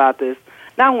passionate about this,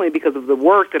 not only because of the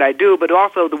work that I do, but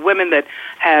also the women that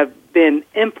have been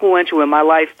influential in my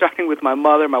life, starting with my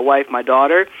mother, my wife, my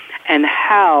daughter, and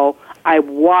how I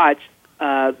watched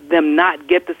them not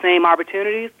get the same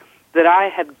opportunities that I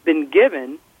have been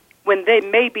given when they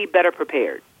may be better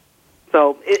prepared.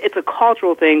 So it's a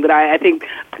cultural thing that I think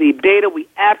the data we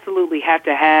absolutely have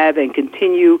to have and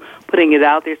continue putting it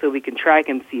out there so we can track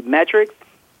and see metrics.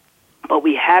 But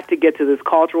we have to get to this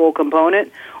cultural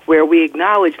component where we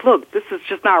acknowledge, look, this is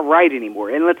just not right anymore,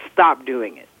 and let's stop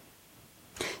doing it.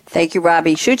 Thank you,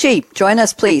 Robbie. Schuchi, join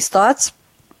us, please. Thoughts?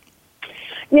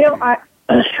 You know,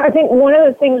 I think one of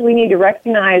the things we need to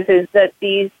recognize is that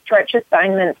these stretch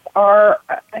assignments are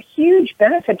a huge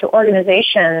benefit to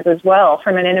organizations as well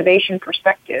from an innovation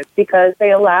perspective because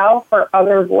they allow for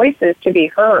other voices to be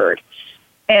heard.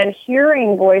 And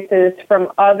hearing voices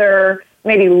from other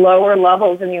maybe lower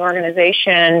levels in the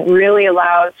organization really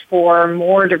allows for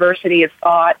more diversity of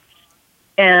thought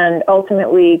and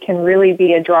ultimately can really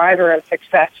be a driver of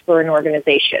success for an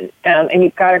organization. And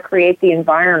you've got to create the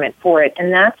environment for it.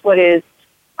 And that's what is,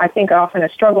 I think, often a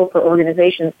struggle for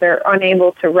organizations. They're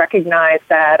unable to recognize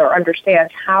that or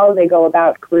understand how they go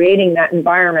about creating that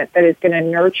environment that is going to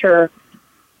nurture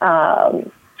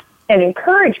and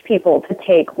encourage people to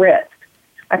take risks.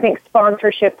 I think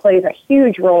sponsorship plays a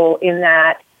huge role in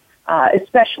that,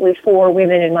 especially for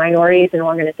women and minorities in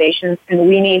organizations, and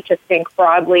we need to think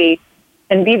broadly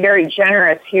and be very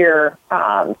generous here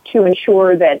to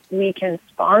ensure that we can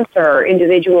sponsor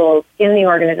individuals in the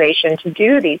organization to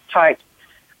do these types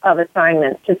of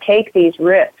assignments, to take these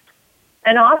risks.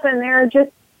 And often they're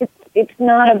just, it's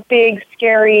not a big,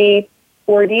 scary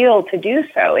ordeal to do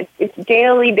so. It's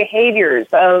daily behaviors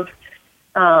of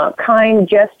kind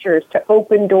gestures to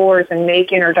open doors and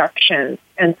make introductions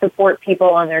and support people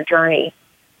on their journey.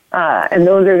 And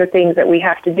those are the things that we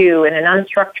have to do in an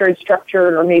unstructured,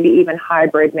 structured, or maybe even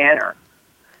hybrid manner.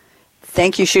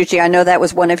 Thank you, Schuchi. I know that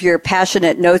was one of your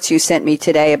passionate notes you sent me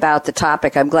today about the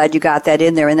topic. I'm glad you got that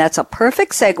in there. And that's a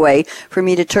perfect segue for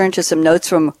me to turn to some notes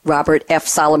from Robert F.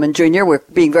 Solomon Jr. We're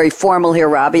being very formal here,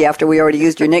 Robbie, after we already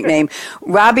used your nickname.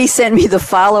 Robbie sent me the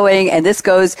following, and this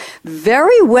goes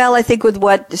very well, I think, with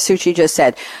what Schuchi just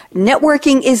said.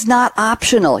 Networking is not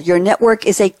optional. Your network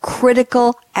is a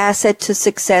critical asset to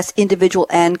success, individual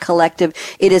and collective.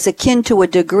 It is akin to a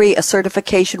degree, a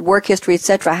certification, work history,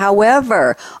 etc.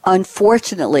 However,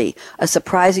 unfortunately, a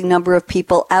surprising number of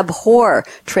people abhor,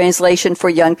 translation for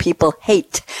young people,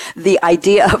 hate the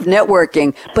idea of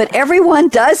networking. But everyone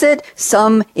does it,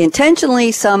 some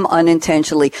intentionally, some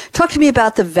unintentionally. Talk to me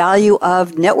about the value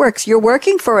of networks. You're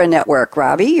working for a network,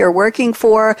 Robbie. You're working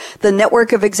for the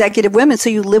network of executive women, so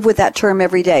you live with that term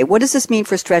every day. What does this mean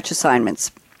for stretch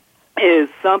assignments? Is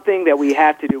something that we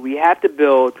have to do. We have to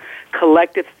build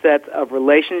collective sets of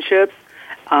relationships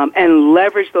and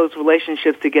leverage those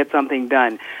relationships to get something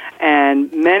done.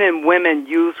 And men and women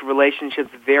use relationships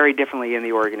very differently in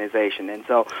the organization. And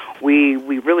so we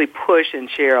really push and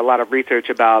share a lot of research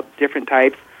about different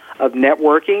types of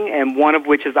networking, and one of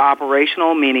which is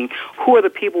operational, meaning who are the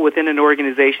people within an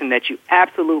organization that you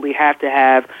absolutely have to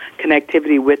have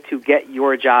connectivity with to get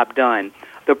your job done.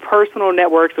 The personal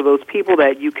networks of those people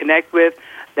that you connect with,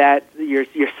 that your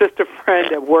sister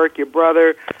friend at work, your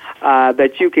brother,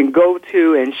 that you can go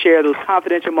to and share those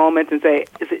confidential moments and say,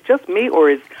 is it just me or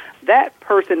is that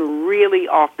person really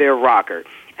off their rocker?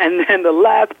 And then the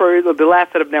last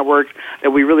set of networks that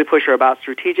we really push are about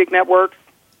strategic networks.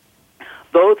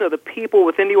 Those are the people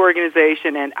within the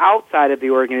organization and outside of the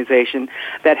organization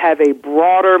that have a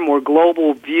broader, more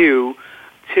global view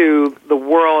to the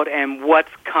world and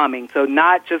what's coming. So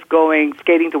not just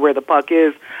skating to where the puck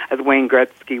is, as Wayne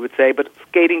Gretzky would say, but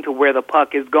skating to where the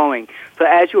puck is going. So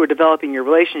as you are developing your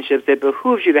relationships, it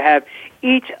behooves you to have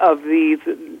each of these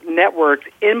networks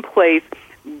in place,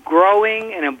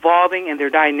 growing and evolving, and they're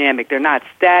dynamic. They're not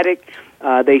static.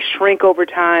 They shrink over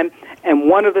time. And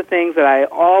one of the things that I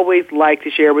always like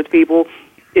to share with people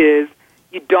is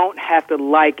you don't have to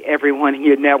like everyone in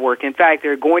your network. In fact,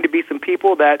 there are going to be some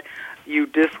people that you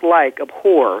dislike,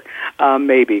 abhor,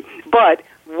 maybe. But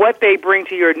what they bring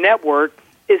to your network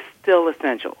is still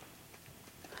essential.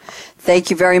 Thank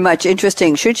you very much.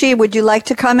 Interesting. Schuchi, would you like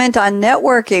to comment on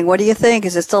networking? What do you think?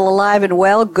 Is it still alive and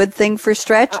well? Good thing for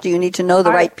Stretch? Do you need to know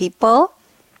the right people?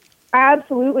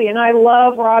 Absolutely. And I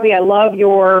love, Robbie, I love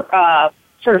your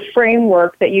sort of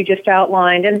framework that you just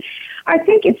outlined. And I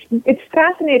think it's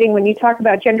fascinating when you talk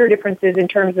about gender differences in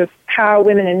terms of how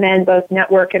women and men both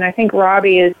network. And I think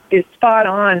Robbie is spot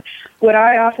on. What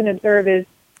I often observe is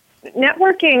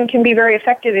networking can be very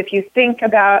effective if you think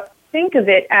of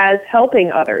it as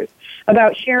helping others,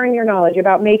 about sharing your knowledge,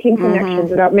 about making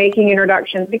connections, about making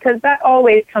introductions, because that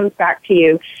always comes back to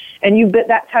you. And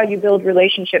that's how you build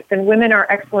relationships. And women are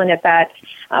excellent at that.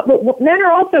 But men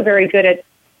are also very good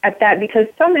at that, because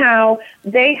somehow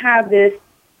they have this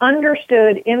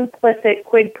understood implicit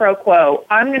quid pro quo.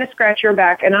 I'm going to scratch your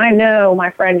back, and I know,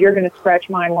 my friend, you're going to scratch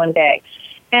mine one day.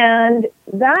 And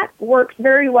that works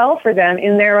very well for them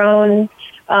in their own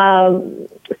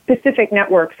specific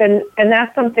networks. And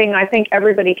that's something I think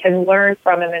everybody can learn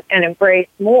from and embrace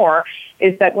more,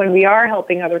 is that when we are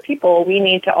helping other people, we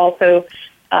need to also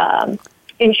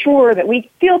ensure that we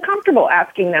feel comfortable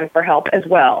asking them for help as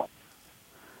well.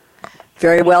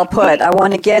 Very well put. I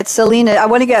want to get Selena.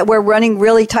 We're running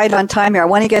really tight on time here. I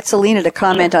want to get Selena to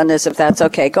comment on this, if that's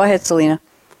okay. Go ahead, Selena.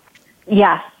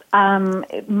 Yes.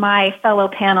 My fellow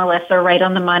panelists are right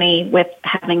on the money with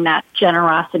having that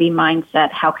generosity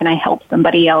mindset. How can I help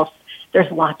somebody else?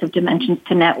 There's lots of dimensions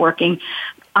to networking.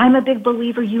 I'm a big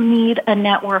believer you need a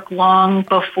network you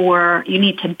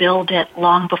need to build it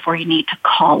long before you need to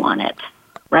call on it,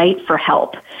 right, for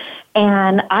help.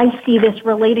 And I see this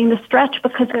relating to Stretch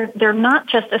because they're not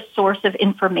just a source of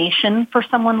information for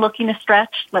someone looking to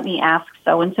stretch. Let me ask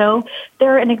so-and-so.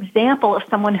 They're an example of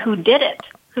someone who did it,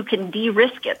 who can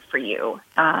de-risk it for you,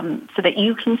 so that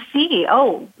you can see,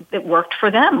 it worked for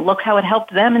them. Look how it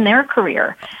helped them in their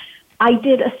career. I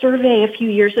did a survey a few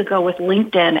years ago with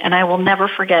LinkedIn, and I will never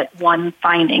forget one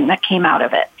finding that came out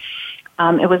of it.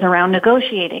 It was around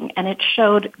negotiating, and it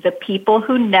showed the people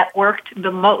who networked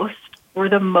the most were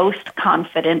the most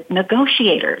confident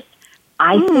negotiators.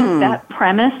 I think that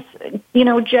premise,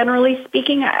 generally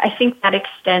speaking, I think that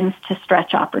extends to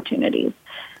Stretch opportunities.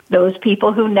 Those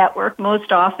people who network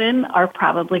most often are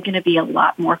probably going to be a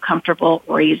lot more comfortable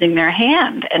raising their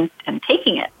hand and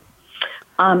taking it.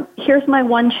 Here's my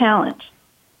one challenge.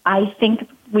 I think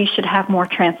we should have more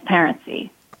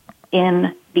transparency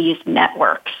in these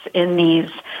networks, in these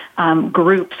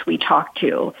groups we talk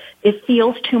to. It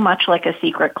feels too much like a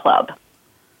secret club,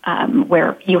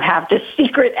 where you have this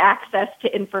secret access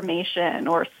to information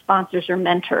or sponsors or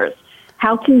mentors.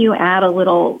 How can you add a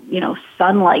little,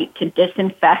 sunlight to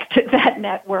disinfect that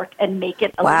network and make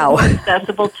it a little more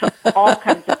accessible to all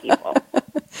kinds of people?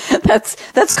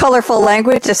 That's colorful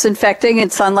language, disinfecting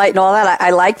and sunlight and all that. I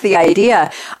like the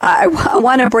idea. I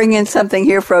want to bring in something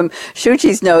here from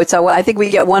Schuchi's notes. I think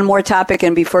we get one more topic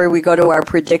and before we go to our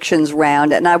predictions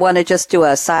round. And I want to just do a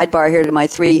sidebar here to my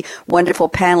three wonderful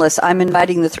panelists. I'm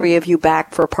inviting the three of you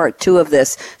back for part 2 of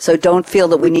this. So don't feel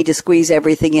that we need to squeeze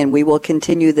everything in. We will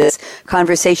continue this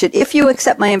conversation. If you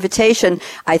accept my invitation,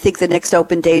 I think the next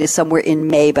open date is somewhere in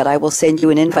May, but I will send you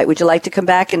an invite. Would you like to come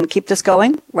back and keep this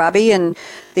going, Robbie and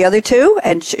the other two,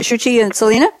 and Schuchi and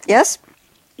Selena? Yes?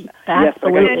 Yes, I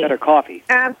got better coffee.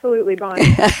 Absolutely,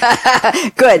 Bonnie.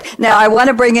 Good. Now, I want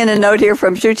to bring in a note here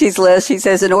from Schuchi's list. She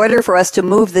says, in order for us to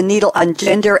move the needle on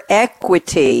gender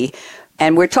equity,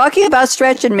 and we're talking about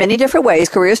Stretch in many different ways,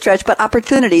 career Stretch, but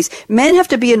opportunities, men have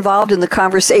to be involved in the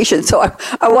conversation. So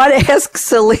I want to ask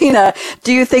Selena,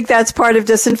 do you think that's part of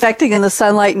disinfecting in the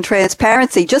sunlight and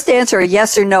transparency? Just answer a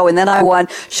yes or no, and then I want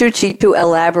Schuchi to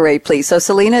elaborate, please. So,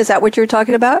 Selena, is that what you're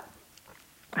talking about?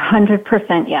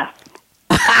 100% yes.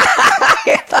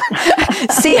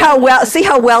 See how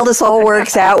well this all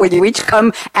works out when you each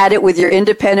come at it with your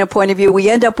independent point of view. We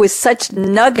end up with such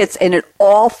nuggets and it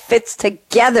all fits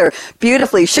together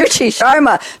beautifully. Schuchi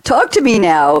Sharma, talk to me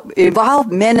now.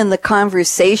 Involve men in the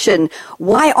conversation.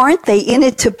 Why aren't they in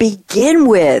it to begin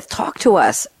with? Talk to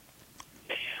us.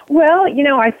 Well,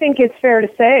 I think it's fair to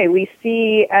say we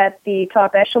see at the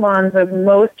top echelons of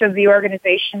most of the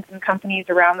organizations and companies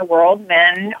around the world,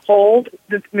 men hold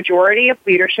the majority of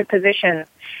leadership positions.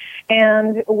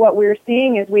 And what we're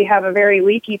seeing is we have a very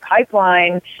leaky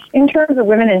pipeline in terms of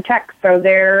women in tech. So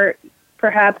they're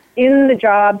perhaps in the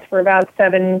jobs for about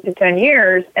 7 to 10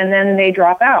 years, and then they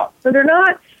drop out. So they're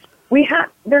not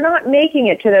making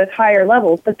it to those higher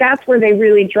levels, but that's where they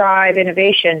really drive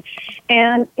innovation.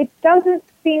 And it doesn't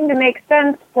seem to make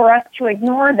sense for us to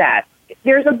ignore that.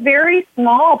 There's a very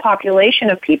small population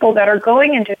of people that are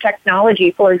going into technology,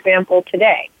 for example,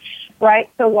 today, right?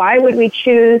 So why would we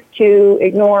choose to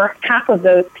ignore half of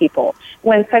those people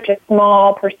when such a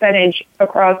small percentage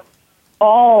across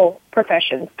all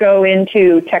professions go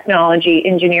into technology,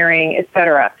 engineering, et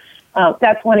cetera?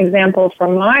 That's one example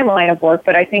from my line of work,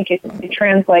 but I think it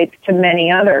translates to many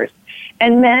others.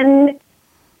 And men,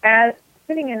 as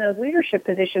sitting in those leadership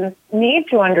positions, need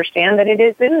to understand that it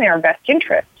is in their best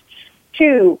interest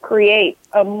to create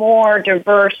a more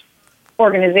diverse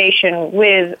organization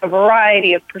with a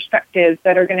variety of perspectives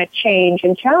that are going to change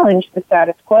and challenge the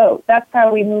status quo. That's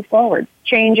how we move forward.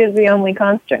 Change is the only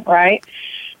constant, right?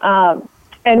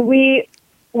 And we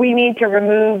need to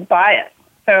remove bias.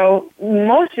 So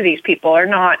most of these people are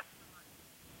not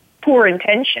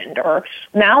poor-intentioned or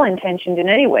malintentioned in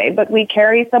any way, but we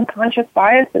carry subconscious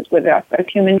biases with us as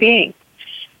human beings.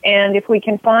 And if we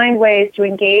can find ways to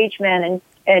engage men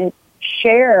and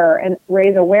share and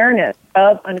raise awareness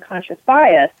of unconscious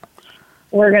bias,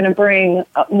 we're going to bring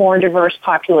a more diverse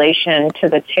population to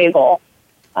the table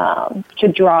to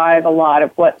drive a lot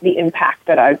of what the impact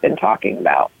that I've been talking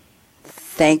about.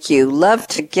 Thank you. Love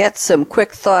to get some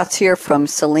quick thoughts here from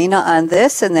Selena on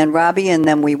this, and then Robbie, and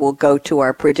then we will go to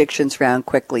our predictions round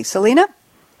quickly. Selena?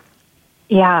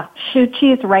 Yeah,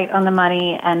 Schuchi is right on the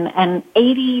money, and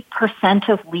 80%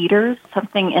 of leaders,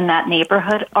 something in that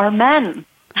neighborhood, are men.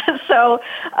 So,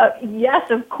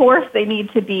 yes, of course, they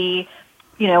need to be,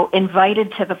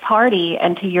 invited to the party.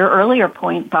 And to your earlier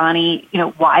point, Bonnie,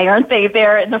 why aren't they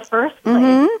there in the first place?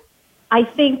 Mm-hmm. I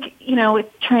think,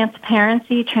 it's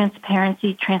transparency.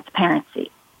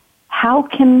 How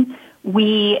can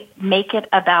we make it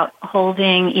about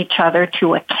holding each other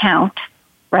to account,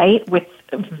 right, with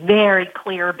very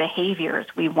clear behaviors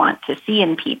we want to see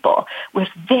in people, with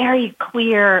very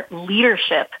clear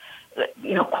leadership,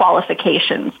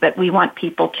 qualifications that we want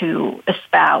people to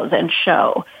espouse and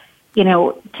show?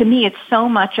 To me, it's so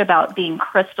much about being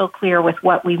crystal clear with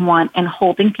what we want and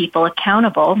holding people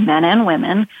accountable, men and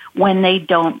women, when they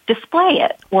don't display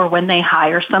it or when they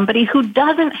hire somebody who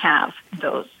doesn't have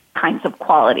those kinds of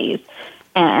qualities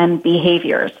and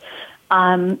behaviors.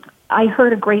 I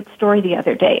heard a great story the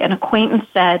other day. An acquaintance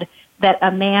said that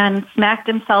a man smacked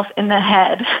himself in the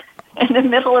head in the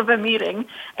middle of a meeting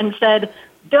and said,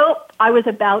 "Dope, I was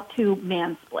about to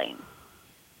mansplain."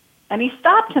 And he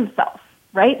stopped himself.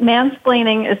 Right?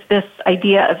 Mansplaining is this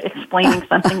idea of explaining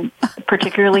something,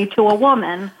 particularly to a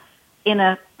woman, in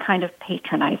a kind of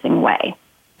patronizing way.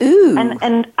 Ooh.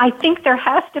 And I think there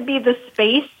has to be the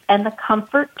space and the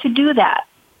comfort to do that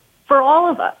for all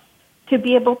of us, to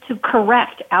be able to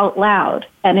correct out loud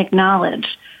and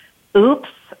acknowledge, oops,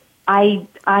 I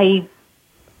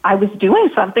was doing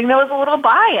something that was a little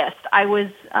biased. I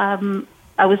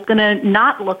was going to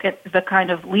not look at the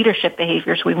kind of leadership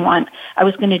behaviors we want. I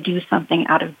was going to do something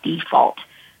out of default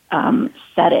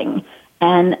setting.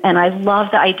 And I love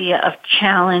the idea of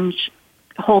challenge,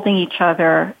 holding each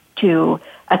other to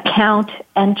account,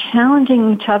 and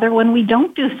challenging each other when we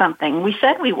don't do something we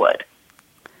said we would.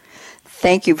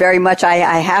 Thank you very much.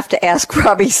 I have to ask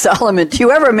Robbie Solomon, do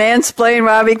you ever mansplain,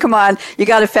 Robbie? Come on, you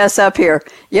got to fess up here.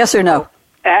 Yes or no?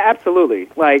 Absolutely.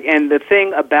 And the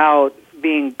thing about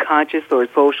being conscious or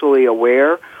socially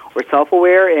aware or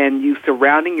self-aware, and you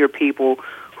surrounding yourself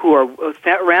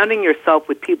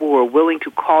with people who are willing to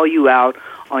call you out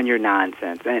on your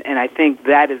nonsense. And I think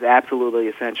that is absolutely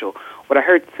essential. What I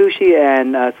heard Schuchi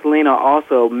and Selena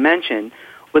also mention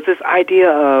was this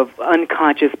idea of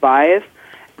unconscious bias.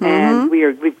 Mm-hmm. And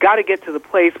we've got to get to the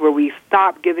place where we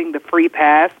stop giving the free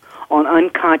pass on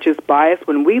unconscious bias.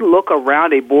 When we look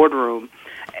around a boardroom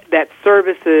that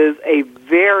services a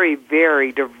very,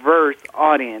 very diverse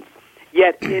audience,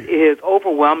 yet it is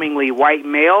overwhelmingly white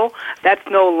male, that's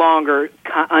no longer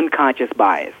unconscious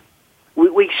bias.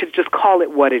 We should just call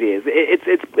it what it is.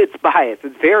 It's bias.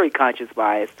 It's very conscious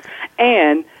bias.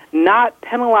 And not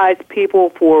penalize people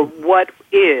for what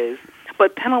is,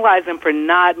 but penalize them for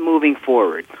not moving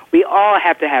forward. We all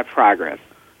have to have progress.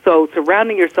 So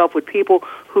surrounding yourself with people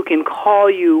who can call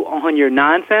you on your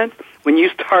nonsense when you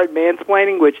start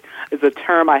mansplaining, which is a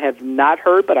term I have not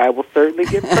heard, but I will certainly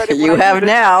give credit. You have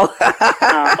now.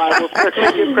 I will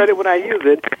certainly give credit when I use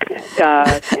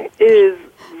it. Is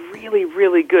really,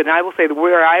 really good. And I will say that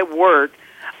where I work,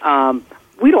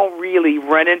 we don't really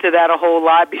run into that a whole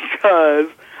lot because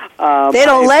they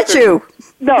don't let you.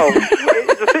 No,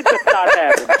 it does not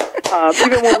happen.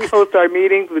 Even when we host our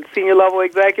meetings with senior level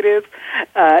executives,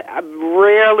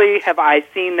 rarely have I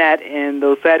seen that in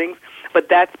those settings, but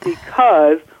that's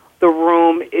because the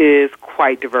room is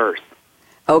quite diverse.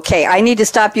 Okay, I need to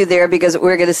stop you there because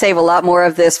we're going to save a lot more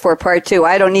of this for part 2.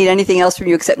 I don't need anything else from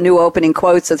you except new opening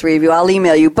quotes, the three of you. I'll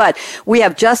email you. But we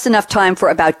have just enough time for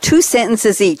about 2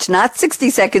 sentences each, not 60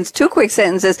 seconds, 2 quick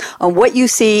sentences on what you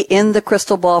see in the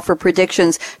crystal ball for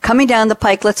predictions coming down the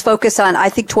pike. Let's focus on, I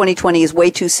think 2020 is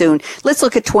way too soon. Let's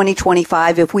look at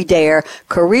 2025 if we dare.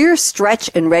 Career Stretch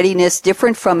and Readiness,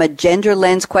 different from a gender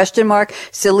lens, ?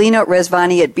 Selena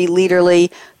Rezvani at Be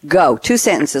Leaderly. Go. 2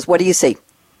 sentences. What do you see?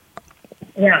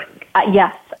 Yeah.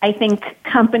 Yes, I think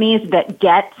companies that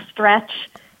get stretch,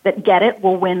 that get it,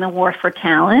 will win the war for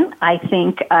talent. I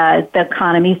think the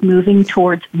economy is moving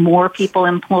towards more people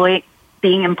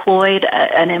being employed,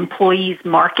 an employee's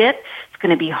market. It's going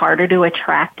to be harder to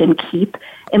attract and keep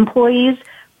employees.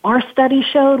 Our study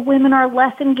showed women are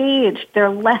less engaged. They're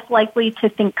less likely to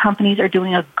think companies are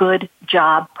doing a good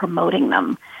job promoting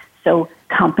them. So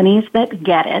companies that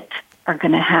get it are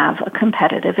going to have a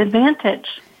competitive advantage.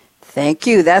 Thank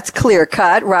you. That's clear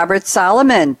cut. Robert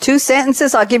Solomon. 2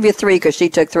 sentences. I'll give you 3 because she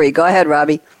took 3. Go ahead,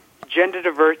 Robbie. Gender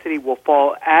diversity will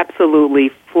fall absolutely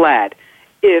flat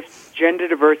if gender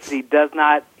diversity does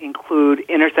not include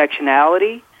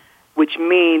intersectionality, which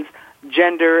means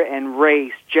gender and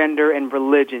race, gender and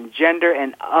religion, gender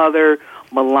and other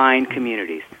maligned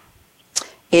communities.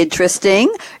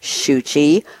 Interesting.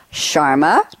 Schuchi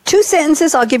Sharma. 2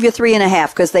 sentences. I'll give you 3.5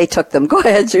 because they took them. Go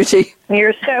ahead, Schuchi.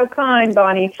 You're so kind,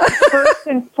 Bonnie. First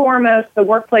and foremost, the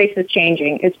workplace is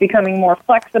changing. It's becoming more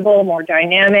flexible, more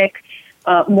dynamic,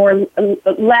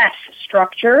 less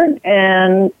structured,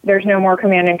 and there's no more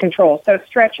command and control. So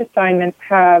stretch assignments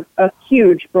have a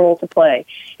huge role to play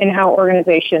in how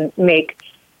organizations make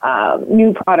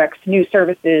new products, new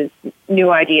services,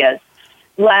 new ideas.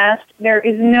 Last, there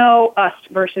is no us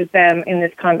versus them in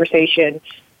this conversation.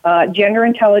 Gender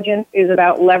intelligence is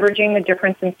about leveraging the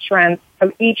difference in strengths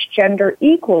of each gender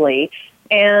equally.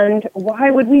 And why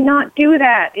would we not do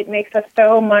that? It makes us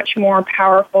so much more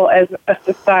powerful as a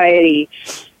society.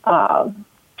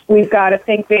 We've got to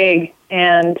think big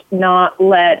and not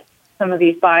let some of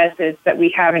these biases that we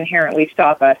have inherently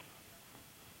stop us.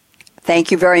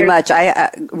 Thank you very much. I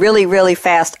really, really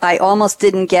fast. I almost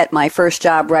didn't get my first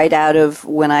job right out of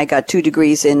when I got 2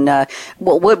 degrees in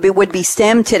what would be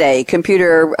STEM today,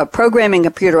 computer programming,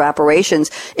 computer operations.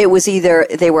 It was either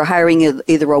they were hiring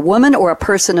either a woman or a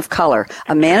person of color,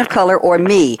 a man of color or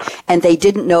me, and they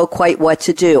didn't know quite what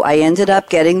to do. I ended up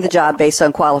getting the job based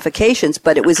on qualifications,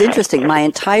 but it was interesting. My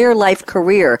entire life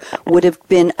career would have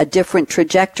been a different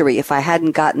trajectory if I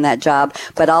hadn't gotten that job,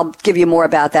 but I'll give you more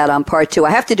about that on part 2. I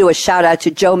have to do a shout out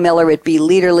to Joe Miller at Be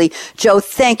Leaderly. Joe,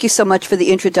 thank you so much for the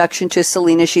introduction to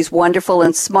Selena. She's wonderful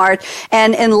and smart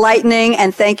and enlightening.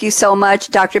 And thank you so much,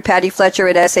 Dr. Patty Fletcher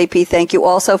at SAP. Thank you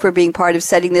also for being part of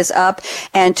setting this up.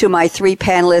 And to my 3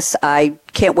 panelists, I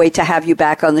can't wait to have you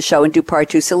back on the show and do part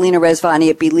 2. Selena Rezvani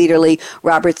at Be Leaderly,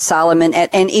 Robert Solomon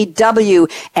at NEW,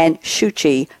 and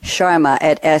Schuchi Sharma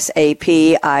at SAP.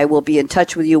 I will be in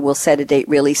touch with you. We'll set a date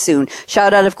really soon.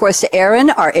 Shout out, of course, to Aaron,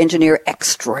 our engineer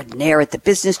extraordinaire at the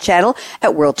Business Channel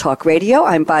at World Talk Radio.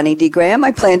 I'm Bonnie D. Graham.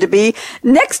 I plan to be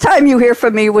next time you hear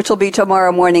from me, which will be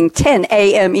tomorrow morning, 10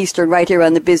 a.m. Eastern, right here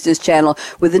on the Business Channel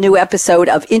with a new episode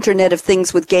of Internet of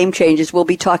Things with Game Changers. We'll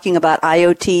be talking about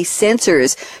IoT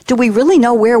sensors. Do we really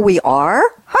know where we are?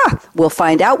 We'll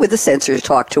find out with the sensors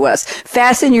talk to us.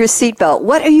 Fasten your seatbelt.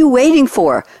 What are you waiting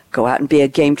for? Go out and be a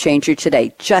game changer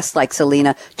today, just like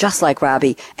Selena, just like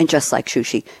Robbie, and just like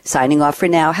Schuchi. Signing off for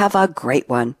now. Have a great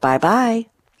one. Bye-bye.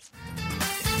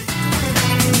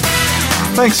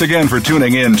 Thanks again for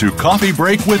tuning in to Coffee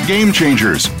Break with Game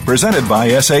Changers, presented by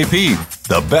SAP.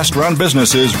 The best run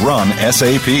businesses run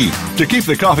SAP. To keep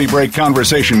the coffee break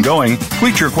conversation going,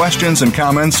 tweet your questions and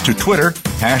comments to Twitter,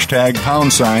 #SAPRADIO.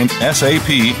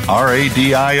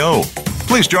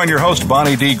 Please join your host,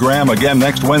 Bonnie D. Graham, again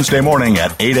next Wednesday morning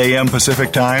at 8 a.m.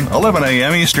 Pacific Time, 11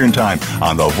 a.m. Eastern Time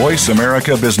on the Voice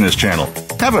America Business Channel.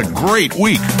 Have a great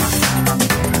week.